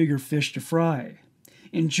much bigger fish to fry.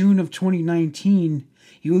 In June of 2019,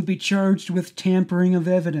 he would be charged with tampering of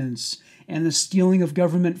evidence and the stealing of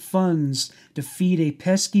government funds to feed a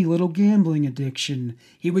pesky little gambling addiction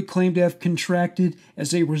he would claim to have contracted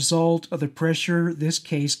as a result of the pressure this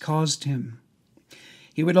case caused him.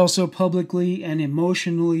 He would also publicly and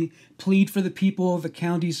emotionally plead for the people of the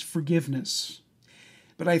county's forgiveness.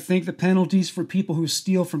 But I think the penalties for people who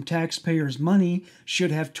steal from taxpayers' money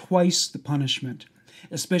should have twice the punishment,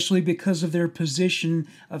 especially because of their position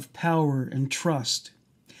of power and trust.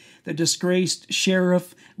 The disgraced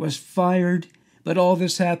sheriff was fired, but all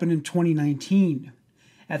this happened in 2019.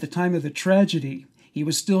 At the time of the tragedy, he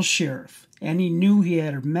was still sheriff, and he knew he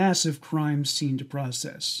had a massive crime scene to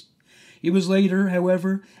process. He was later,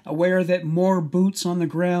 however, aware that more boots on the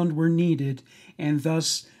ground were needed, and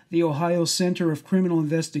thus the Ohio Center of Criminal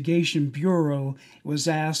Investigation Bureau was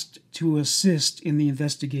asked to assist in the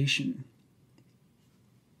investigation.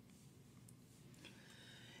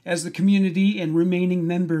 As the community and remaining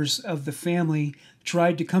members of the family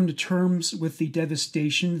tried to come to terms with the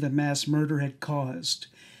devastation the mass murder had caused,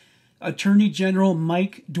 Attorney General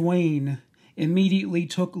Mike Duane immediately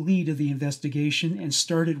took lead of the investigation and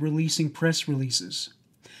started releasing press releases.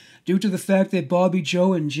 Due to the fact that Bobby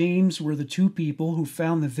Joe and James were the 2 people who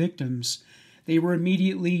found the victims, they were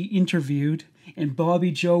immediately interviewed, and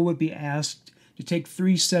Bobby Joe would be asked to take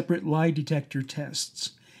 3 separate lie detector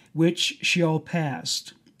tests, which she all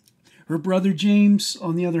passed. Her brother James,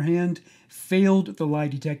 on the other hand, failed the lie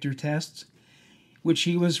detector test, which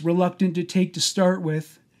he was reluctant to take to start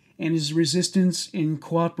with, and his resistance in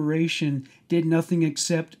cooperation did nothing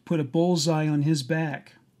except put a bullseye on his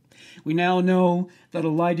back. We now know that a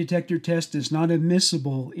lie detector test is not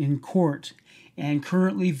admissible in court and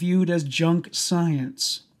currently viewed as junk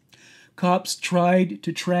science. Cops tried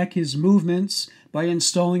to track his movements by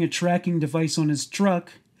installing a tracking device on his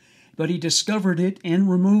truck, but he discovered it and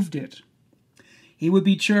removed it. He would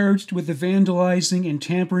be charged with the vandalizing and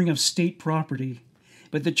tampering of state property,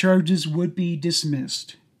 but the charges would be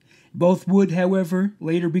dismissed. Both would, however,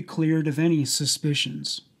 later be cleared of any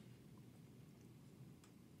suspicions.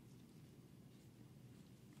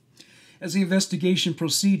 As the investigation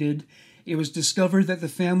proceeded, it was discovered that the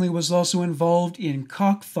family was also involved in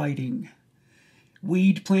cockfighting.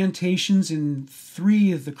 Weed plantations in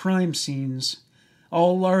 3 of the crime scenes,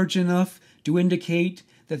 all large enough to indicate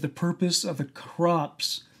that the purpose of the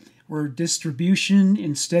crops were distribution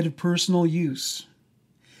instead of personal use.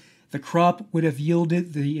 The crop would have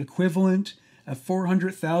yielded the equivalent of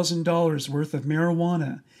 $400,000 worth of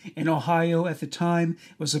marijuana, and Ohio at the time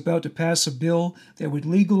was about to pass a bill that would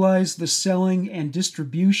legalize the selling and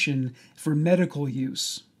distribution for medical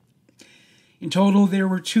use. In total, there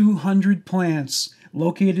were 200 plants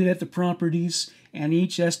located at the properties, and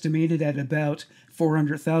each estimated at about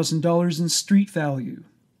 $400,000 in street value.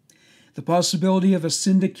 The possibility of a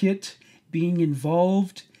syndicate being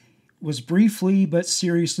involved was briefly but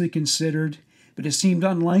seriously considered, but it seemed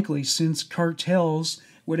unlikely since cartels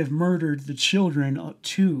would have murdered the children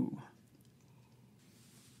too.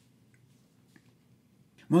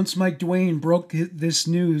 Once Mike Duane broke this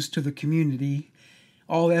news to the community,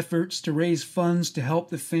 all efforts to raise funds to help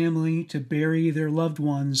the family to bury their loved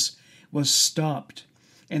ones was stopped,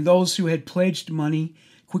 and those who had pledged money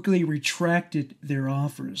quickly retracted their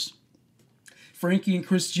offers. Frankie and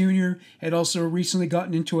Chris Jr. had also recently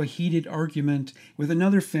gotten into a heated argument with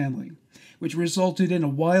another family, which resulted in a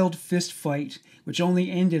wild fist fight, which only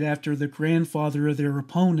ended after the grandfather of their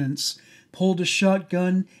opponents pulled a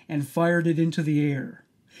shotgun and fired it into the air.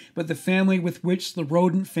 But the family with which the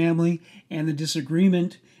rodent family and the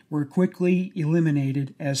disagreement were quickly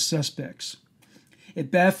eliminated as suspects. It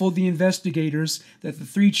baffled the investigators that the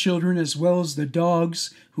 3 children, as well as the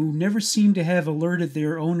dogs, who never seemed to have alerted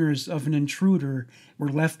their owners of an intruder, were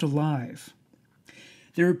left alive.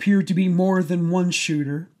 There appeared to be more than one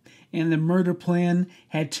shooter, and the murder plan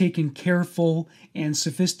had taken careful and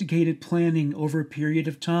sophisticated planning over a period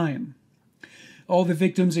of time. All the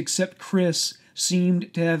victims except Chris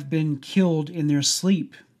seemed to have been killed in their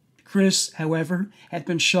sleep. Chris, however, had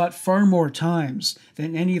been shot far more times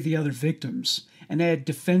than any of the other victims, and had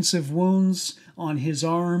defensive wounds on his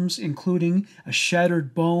arms, including a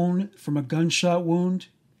shattered bone from a gunshot wound.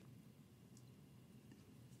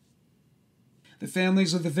 The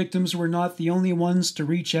families of the victims were not the only ones to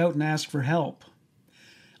reach out and ask for help.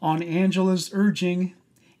 On Angela's urging,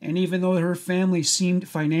 and even though her family seemed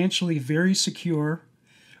financially very secure,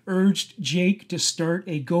 urged Jake to start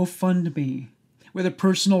a GoFundMe with a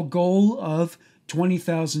personal goal of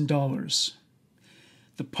 $20,000.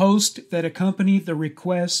 The post that accompanied the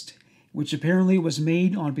request, which apparently was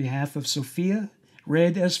made on behalf of Sophia,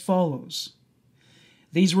 read as follows.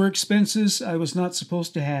 These were expenses I was not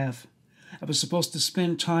supposed to have. I was supposed to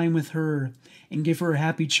spend time with her and give her a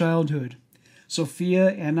happy childhood.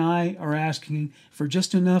 Sophia and I are asking for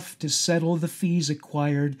just enough to settle the fees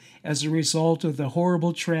acquired as a result of the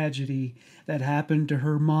horrible tragedy that happened to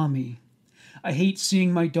her mommy. I hate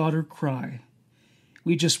seeing my daughter cry.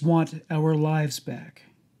 We just want our lives back.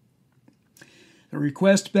 The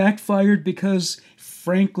request backfired because,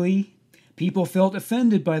 frankly, people felt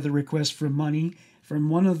offended by the request for money from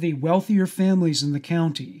one of the wealthier families in the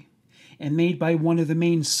county and made by one of the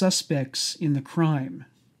main suspects in the crime.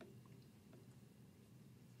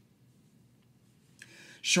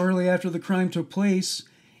 Shortly after the crime took place,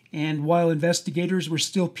 and while investigators were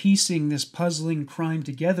still piecing this puzzling crime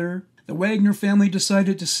together, the Wagner family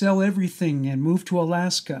decided to sell everything and move to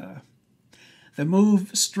Alaska. The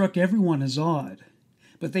move struck everyone as odd,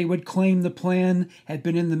 but they would claim the plan had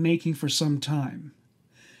been in the making for some time.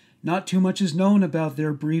 Not too much is known about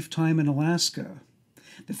their brief time in Alaska.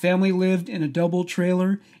 The family lived in a double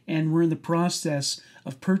trailer and were in the process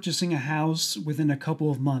of purchasing a house within a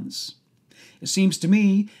couple of months. It seems to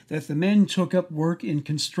me that the men took up work in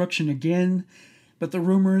construction again, but the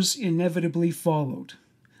rumors inevitably followed.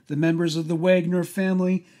 The members of the Wagner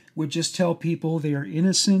family would just tell people they are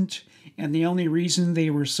innocent, and the only reason they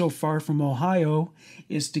were so far from Ohio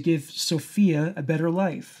is to give Sophia a better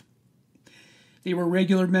life. They were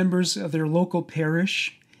regular members of their local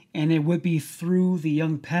parish, and it would be through the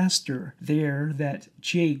young pastor there that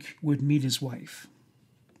Jake would meet his wife.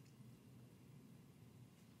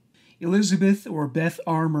 Elizabeth, or Beth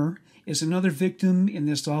Armour, is another victim in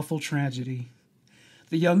this awful tragedy.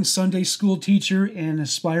 The young Sunday school teacher and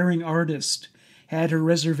aspiring artist had her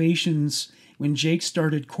reservations when Jake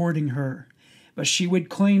started courting her, but she would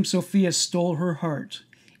claim Sophia stole her heart,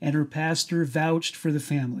 and her pastor vouched for the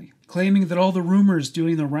family, claiming that all the rumors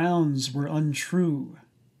doing the rounds were untrue.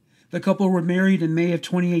 The couple were married in May of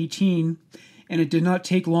 2018, and it did not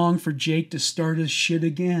take long for Jake to start his shit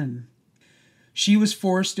again. She was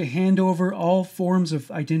forced to hand over all forms of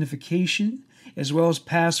identification, as well as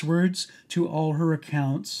passwords, to all her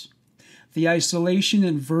accounts. The isolation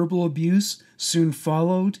and verbal abuse soon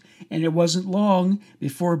followed, and it wasn't long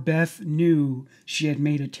before Beth knew she had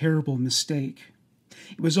made a terrible mistake.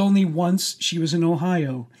 It was only once she was in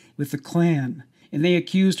Ohio with the Klan, and they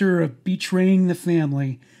accused her of betraying the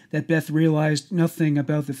family, that Beth realized nothing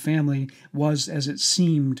about the family was as it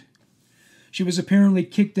seemed. She was apparently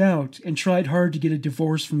kicked out and tried hard to get a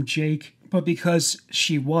divorce from Jake, but because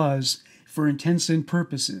she was, for intents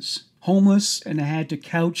purposes, homeless and had to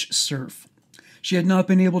couch surf, she had not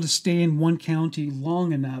been able to stay in one county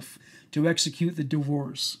long enough to execute the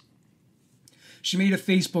divorce. She made a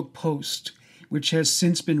Facebook post, which has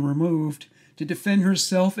since been removed, to defend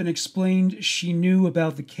herself and explained she knew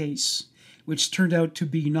about the case, which turned out to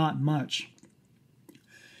be not much.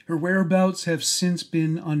 Her whereabouts have since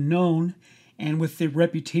been unknown, and with the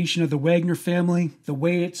reputation of the Wagner family the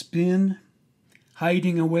way it's been,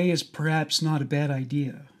 hiding away is perhaps not a bad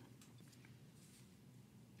idea.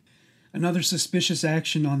 Another suspicious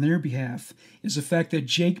action on their behalf is the fact that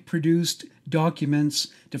Jake produced documents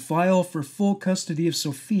to file for full custody of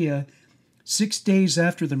Sophia 6 days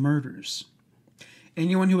after the murders.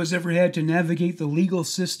 Anyone who has ever had to navigate the legal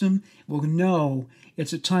system will know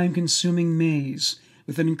it's a time-consuming maze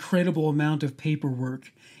with an incredible amount of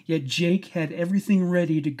paperwork. Yet Jake had everything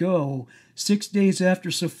ready to go 6 days after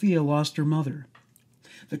Sophia lost her mother.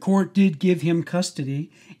 The court did give him custody,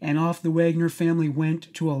 and off the Wagner family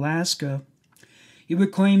went to Alaska. He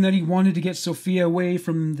would claim that he wanted to get Sophia away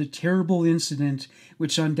from the terrible incident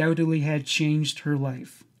which undoubtedly had changed her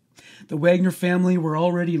life. The Wagner family were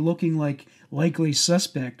already looking like likely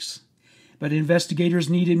suspects, but investigators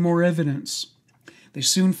needed more evidence. They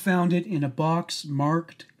soon found it in a box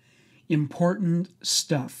marked "Important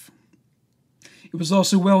Stuff." It was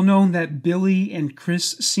also well known that Billy and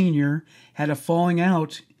Chris Sr. had a falling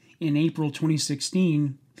out in April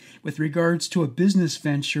 2016 with regards to a business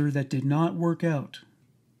venture that did not work out.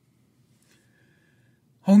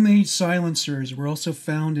 Homemade silencers were also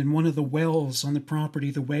found in one of the wells on the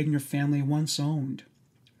property the Wagner family once owned.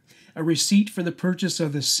 A receipt for the purchase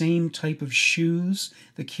of the same type of shoes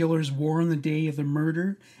the killers wore on the day of the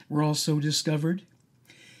murder were also discovered.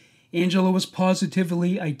 Angela was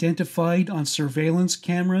positively identified on surveillance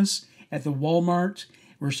cameras at the Walmart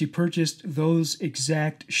where she purchased those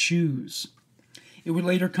exact shoes. It would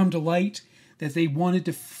later come to light that they wanted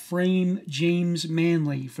to frame James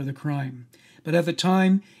Manley for the crime. But at the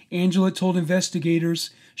time, Angela told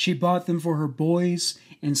investigators she bought them for her boys,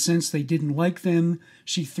 and since they didn't like them,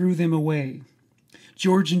 she threw them away.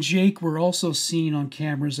 George and Jake were also seen on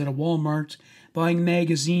cameras at a Walmart buying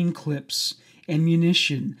magazine clips,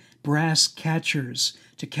 ammunition, brass catchers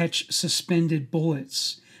to catch suspended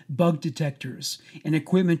bullets, bug detectors, and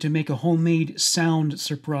equipment to make a homemade sound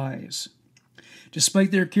surprise.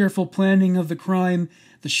 Despite their careful planning of the crime,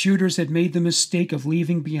 the shooters had made the mistake of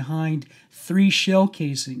leaving behind 3 shell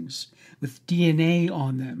casings with DNA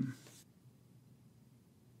on them.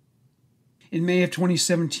 In May of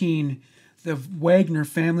 2017, the Wagner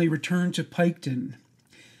family returned to Piketon.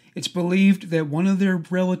 It's believed that one of their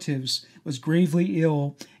relatives was gravely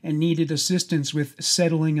ill and needed assistance with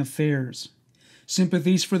settling affairs.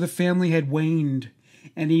 Sympathies for the family had waned,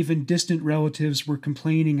 and even distant relatives were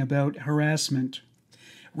complaining about harassment.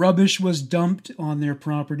 Rubbish was dumped on their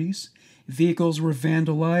properties, vehicles were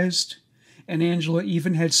vandalized, and Angela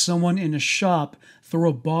even had someone in a shop throw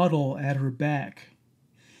a bottle at her back.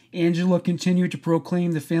 Angela continued to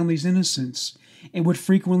proclaim the family's innocence and would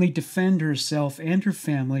frequently defend herself and her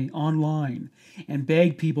family online and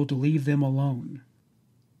beg people to leave them alone.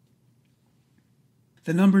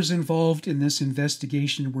 The numbers involved in this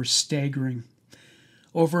investigation were staggering.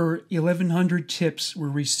 Over 1,100 tips were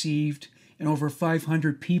received and over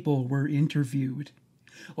 500 people were interviewed.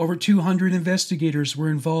 Over 200 investigators were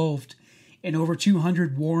involved and over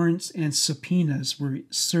 200 warrants and subpoenas were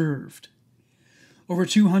served. Over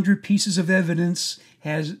 200 pieces of evidence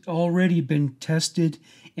has already been tested,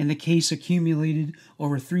 and the case accumulated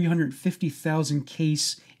over 350,000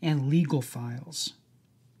 case and legal files.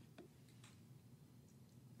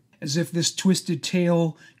 As if this twisted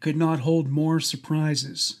tale could not hold more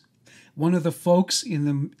surprises, one of the folks in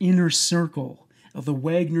the inner circle of the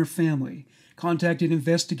Wagner family contacted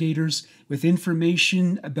investigators with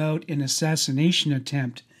information about an assassination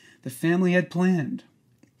attempt the family had planned.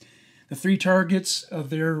 The 3 targets of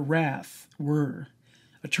their wrath were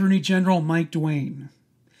Attorney General Mike Duane,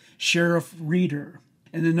 Sheriff Reeder,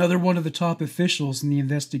 and another one of the top officials in the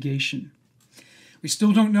investigation. We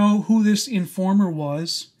still don't know who this informer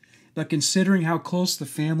was, but considering how close the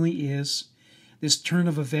family is, this turn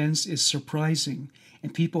of events is surprising,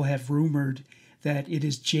 and people have rumored that it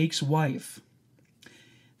is Jake's wife.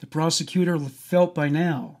 The prosecutor felt by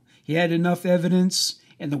now he had enough evidence,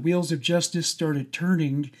 and the wheels of justice started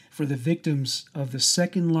turning for the victims of the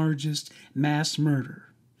second largest mass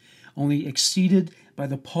murder, only exceeded by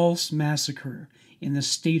the Pulse massacre in the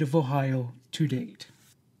state of Ohio to date.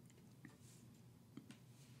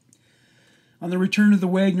 On the return of the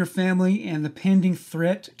Wagner family and the pending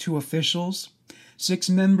threat to officials, 6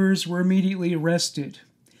 members were immediately arrested.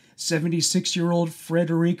 76-year-old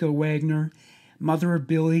Frederica Wagner, mother of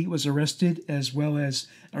Billy, was arrested, as well as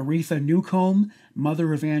Aretha Newcomb,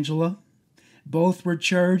 mother of Angela. Both were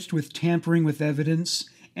charged with tampering with evidence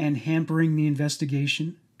and hampering the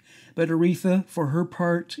investigation. But Aretha, for her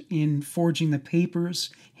part in forging the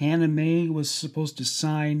papers Hannah Mae was supposed to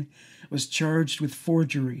sign, was charged with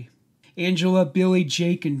forgery. Angela, Billy,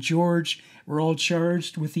 Jake, and George were all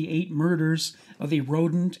charged with the 8 murders of the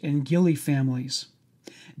Rodent and Gilly families.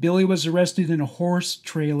 Billy was arrested in a horse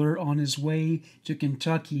trailer on his way to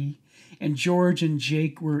Kentucky, and George and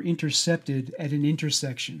Jake were intercepted at an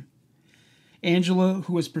intersection. Angela,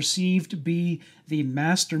 who was perceived to be the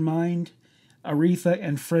mastermind, Aretha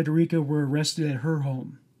and Frederica were arrested at her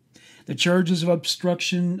home. The charges of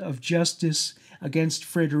obstruction of justice against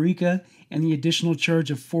Frederica and the additional charge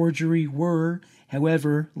of forgery were,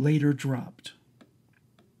 however, later dropped.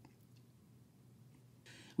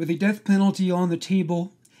 With the death penalty on the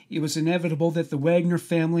table, it was inevitable that the Wagner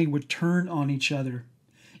family would turn on each other.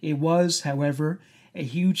 It was, however, a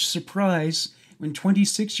huge surprise when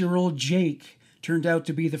 26-year-old Jake turned out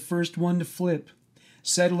to be the first one to flip,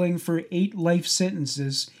 settling for 8 life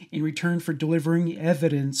sentences in return for delivering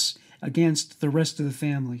evidence against the rest of the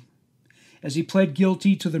family. As he pled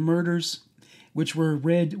guilty to the murders, which were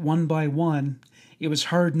read one by one, it was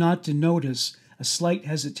hard not to notice a slight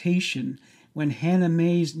hesitation when Hannah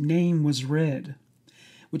Mae's name was read,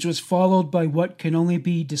 which was followed by what can only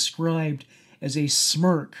be described as a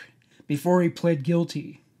smirk before he pled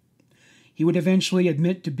guilty. He would eventually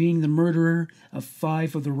admit to being the murderer of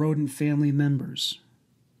 5 of the Roden family members.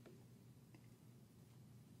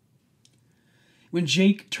 When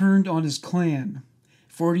Jake turned on his clan,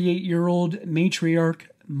 48-year-old matriarch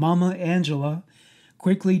Mama Angela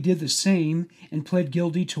quickly did the same and pled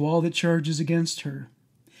guilty to all the charges against her.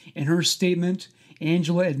 In her statement,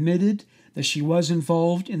 Angela admitted that she was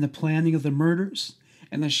involved in the planning of the murders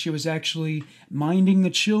and that she was actually minding the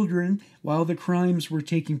children while the crimes were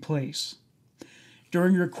taking place.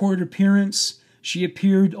 During her court appearance, she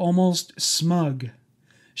appeared almost smug.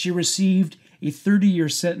 She received a 30-year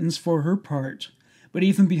sentence for her part, but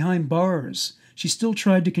even behind bars, she still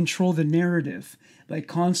tried to control the narrative by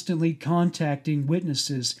constantly contacting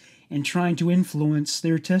witnesses and trying to influence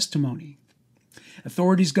their testimony.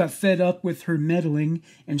 Authorities got fed up with her meddling,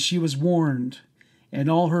 and she was warned, and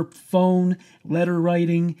all her phone, letter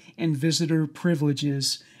writing, and visitor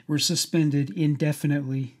privileges were suspended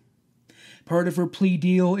indefinitely. Part of her plea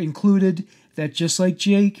deal included that, just like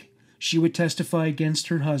Jake, she would testify against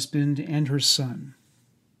her husband and her son.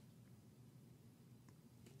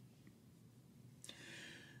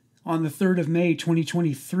 On the 3rd of May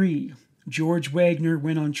 2023, George Wagner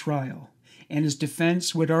went on trial, and his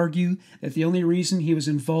defense would argue that the only reason he was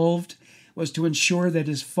involved was to ensure that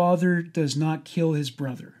his father does not kill his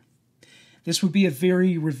brother. This would be a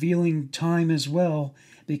very revealing time as well,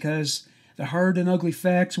 because the hard and ugly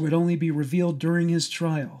facts would only be revealed during his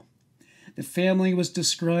trial. The family was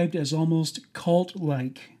described as almost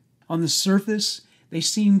cult-like. On the surface, they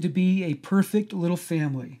seemed to be a perfect little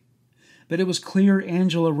family. But it was clear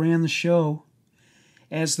Angela ran the show.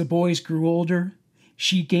 As the boys grew older,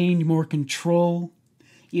 she gained more control,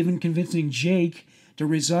 even convincing Jake to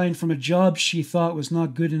resign from a job she thought was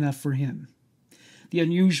not good enough for him. The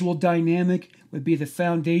unusual dynamic would be the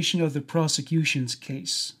foundation of the prosecution's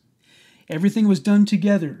case. Everything was done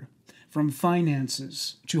together, from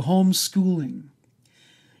finances to homeschooling.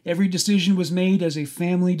 Every decision was made as a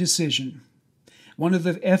family decision. One of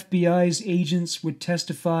the FBI's agents would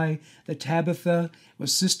testify that Tabitha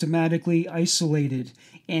was systematically isolated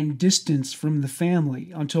and distanced from the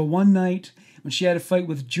family until one night when she had a fight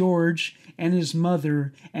with George and his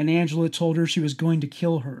mother, and Angela told her she was going to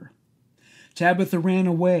kill her. Tabitha ran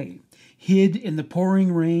away, hid in the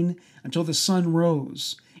pouring rain until the sun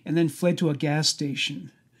rose, and then fled to a gas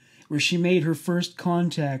station, where she made her first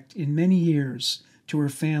contact in many years to her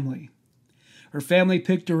family. Her family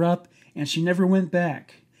picked her up, and she never went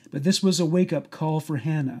back, but this was a wake-up call for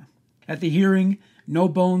Hannah. At the hearing, no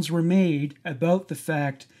bones were made about the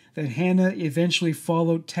fact that Hannah eventually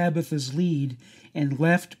followed Tabitha's lead and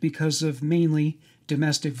left because of mainly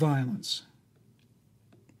domestic violence.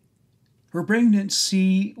 Her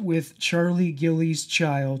pregnancy with Charlie Gillies'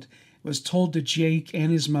 child was told to Jake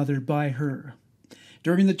and his mother by her.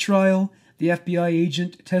 During the trial, the FBI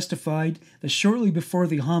agent testified that shortly before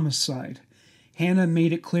the homicide, Hannah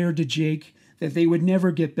made it clear to Jake that they would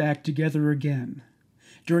never get back together again.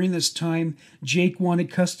 During this time, Jake wanted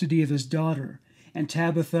custody of his daughter, and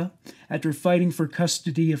Tabitha, after fighting for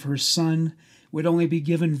custody of her son, would only be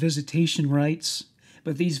given visitation rights,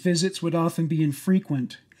 but these visits would often be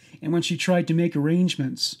infrequent, and when she tried to make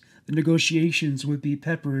arrangements, the negotiations would be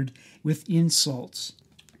peppered with insults.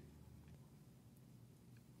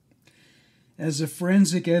 As the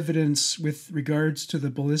forensic evidence with regards to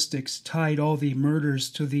the ballistics tied all the murders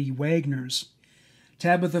to the Wagners,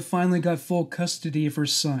 Tabitha finally got full custody of her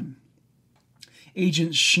son.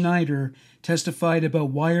 Agent Schneider testified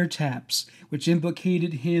about wiretaps which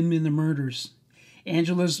implicated him in the murders.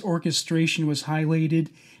 Angela's orchestration was highlighted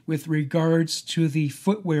with regards to the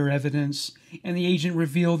footwear evidence, and the agent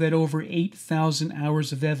revealed that over 8,000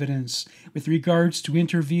 hours of evidence with regards to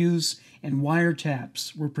interviews and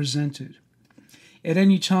wiretaps were presented. At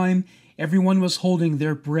any time, Everyone was holding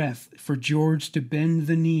their breath for George to bend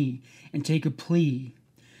the knee and take a plea,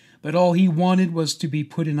 but all he wanted was to be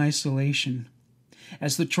put in isolation.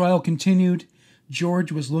 As the trial continued,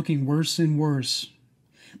 George was looking worse and worse.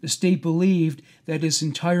 The state believed that his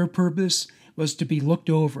entire purpose was to be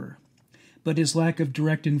looked over, but his lack of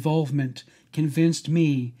direct involvement convinced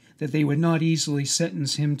me that they would not easily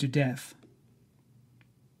sentence him to death.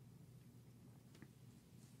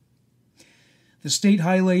 The state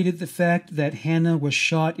highlighted the fact that Hannah was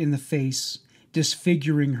shot in the face,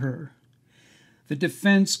 disfiguring her. The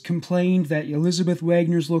defense complained that Elizabeth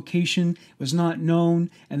Wagner's location was not known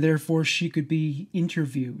and therefore she could be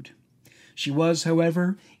interviewed. She was,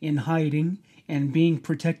 however, in hiding and being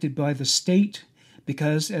protected by the state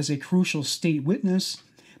because, as a crucial state witness,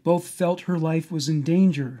 both felt her life was in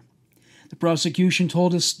danger. The prosecution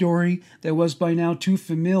told a story that was by now too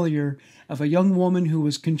familiar of a young woman who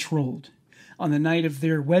was controlled. On the night of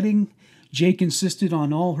their wedding, Jake insisted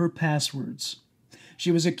on all her passwords.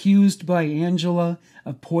 She was accused by Angela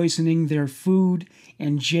of poisoning their food,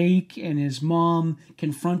 and Jake and his mom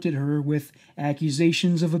confronted her with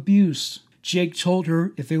accusations of abuse. Jake told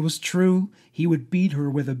her if it was true, he would beat her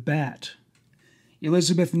with a bat.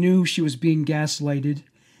 Elizabeth knew she was being gaslighted,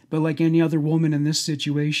 but like any other woman in this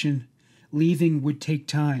situation, leaving would take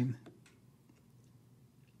time.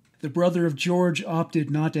 The brother of George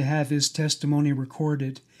opted not to have his testimony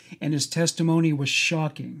recorded, and his testimony was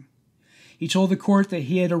shocking. He told the court that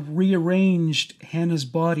he had rearranged Hannah's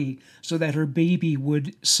body so that her baby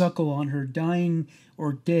would suckle on her dying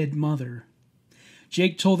or dead mother.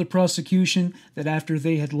 Jake told the prosecution that after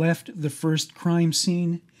they had left the first crime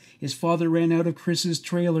scene, his father ran out of Chris's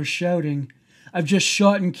trailer shouting, "I've just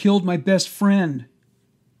shot and killed my best friend."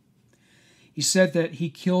 He said that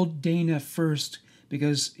he killed Dana first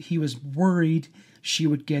because he was worried she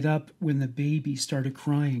would get up when the baby started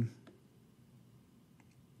crying.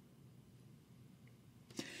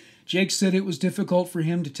 Jake said it was difficult for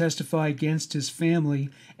him to testify against his family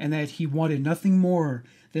and that he wanted nothing more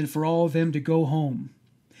than for all of them to go home.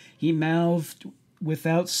 He mouthed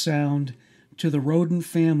without sound to the Roden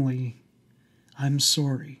family, "I'm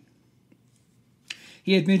sorry."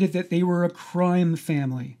 He admitted that they were a crime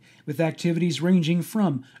family with activities ranging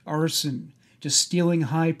from arson to stealing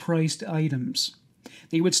high-priced items.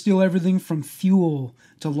 They would steal everything from fuel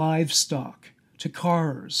to livestock to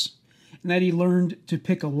cars, and that he learned to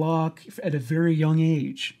pick a lock at a very young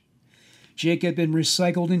age. Jake had been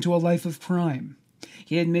recycled into a life of crime.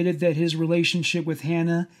 He admitted that his relationship with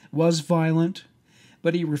Hannah was violent,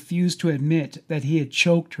 but he refused to admit that he had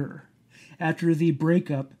choked her. After the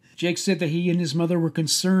breakup, Jake said that he and his mother were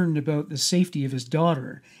concerned about the safety of his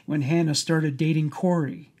daughter when Hannah started dating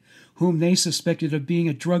Corey, whom they suspected of being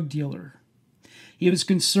a drug dealer. He was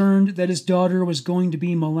concerned that his daughter was going to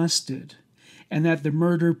be molested, and that the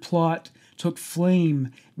murder plot took flame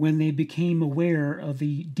when they became aware of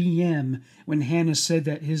the DM when Hannah said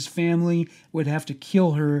that his family would have to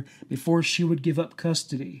kill her before she would give up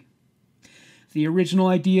custody. The original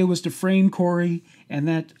idea was to frame Corey, and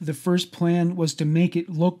that the first plan was to make it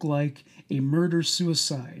look like a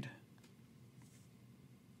murder-suicide.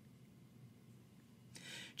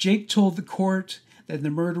 Jake told the court that the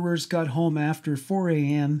murderers got home after 4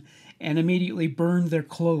 a.m. and immediately burned their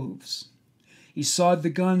clothes. He sawed the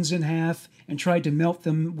guns in half and tried to melt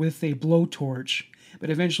them with a blowtorch, but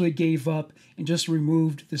eventually gave up and just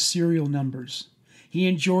removed the serial numbers. He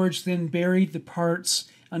and George then buried the parts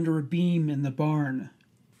under a beam in the barn.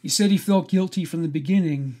 He said he felt guilty from the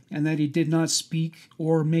beginning and that he did not speak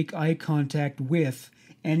or make eye contact with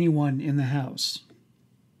anyone in the house.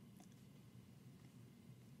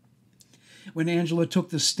 When Angela took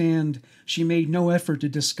the stand, she made no effort to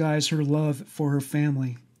disguise her love for her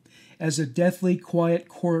family. As a deathly quiet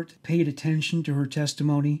court paid attention to her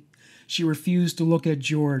testimony, she refused to look at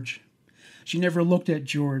George. She never looked at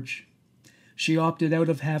George. She opted out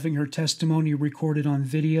of having her testimony recorded on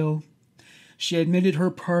video. She admitted her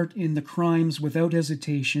part in the crimes without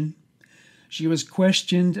hesitation. She was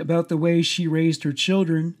questioned about the way she raised her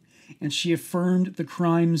children, and she affirmed the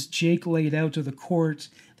crimes Jake laid out to the court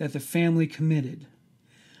that the family committed.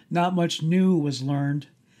 Not much new was learned,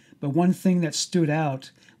 but one thing that stood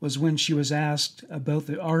out was when she was asked about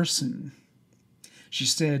the arson. She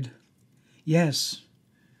said, "Yes,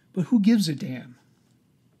 but who gives a damn?"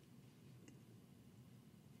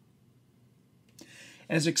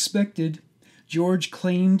 As expected, George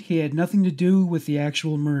claimed he had nothing to do with the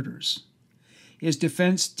actual murders. His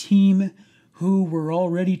defense team, who were all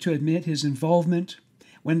ready to admit his involvement,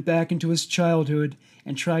 went back into his childhood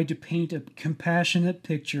and tried to paint a compassionate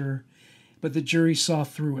picture, but the jury saw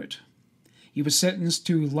through it. He was sentenced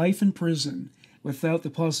to life in prison without the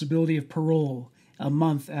possibility of parole a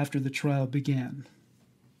month after the trial began.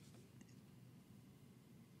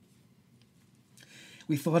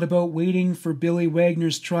 We thought about waiting for Billy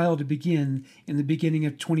Wagner's trial to begin in the beginning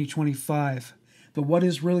of 2025, but what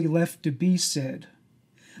is really left to be said?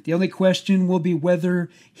 The only question will be whether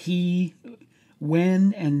he,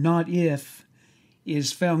 when and not if,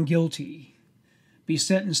 is found guilty, be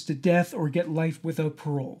sentenced to death, or get life without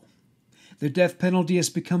parole. The death penalty has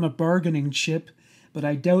become a bargaining chip, but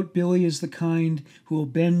I doubt Billy is the kind who will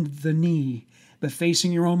bend the knee. But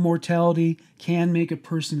facing your own mortality can make a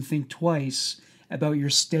person think twice about your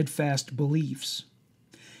steadfast beliefs.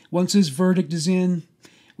 Once his verdict is in,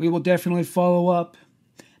 we will definitely follow up.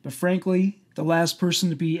 But frankly, the last person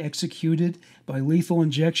to be executed by lethal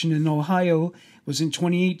injection in Ohio was in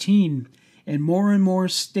 2018, and more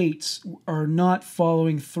states are not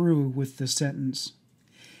following through with the sentence.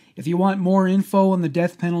 If you want more info on the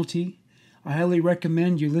death penalty, I highly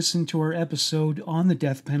recommend you listen to our episode on the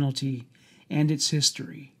death penalty and its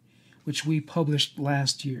history, which we published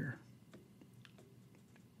last year.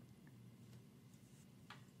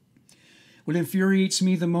 What infuriates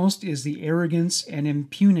me the most is the arrogance and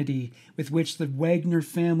impunity with which the Wagner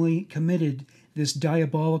family committed this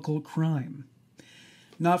diabolical crime.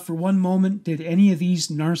 Not for one moment did any of these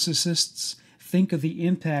narcissists think of the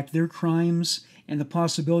impact their crimes and the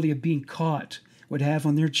possibility of being caught would have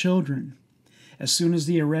on their children. As soon as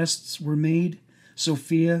the arrests were made,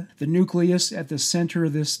 Sophia, the nucleus at the center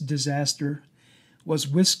of this disaster, was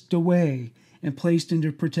whisked away and placed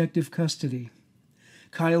into protective custody.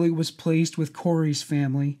 Kylie was placed with Corey's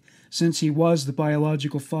family, since he was the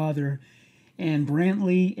biological father, and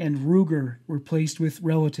Brantley and Ruger were placed with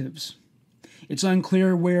relatives. It's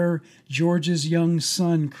unclear where George's young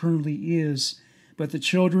son currently is, but the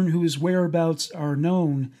children whose whereabouts are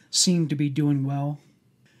known seem to be doing well.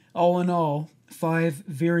 All in all, 5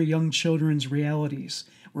 very young children's realities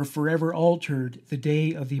were forever altered the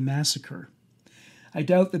day of the massacre. I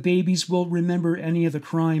doubt the babies will remember any of the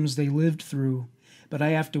crimes they lived through, but I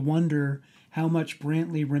have to wonder how much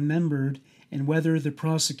Brantley remembered and whether the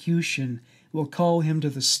prosecution will call him to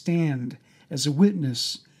the stand as a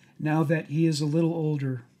witness now that he is a little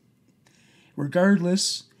older.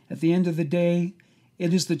 Regardless, at the end of the day,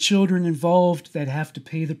 it is the children involved that have to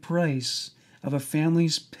pay the price of a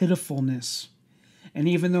family's pitifulness. And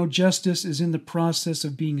even though justice is in the process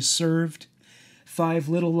of being served, 5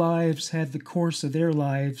 little lives had the course of their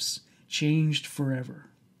lives changed forever.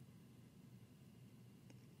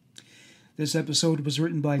 This episode was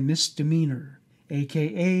written by Misdemeanor,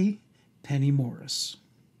 a.k.a. Penny Morris.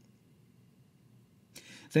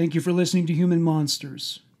 Thank you for listening to Human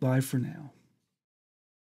Monsters. Bye for now.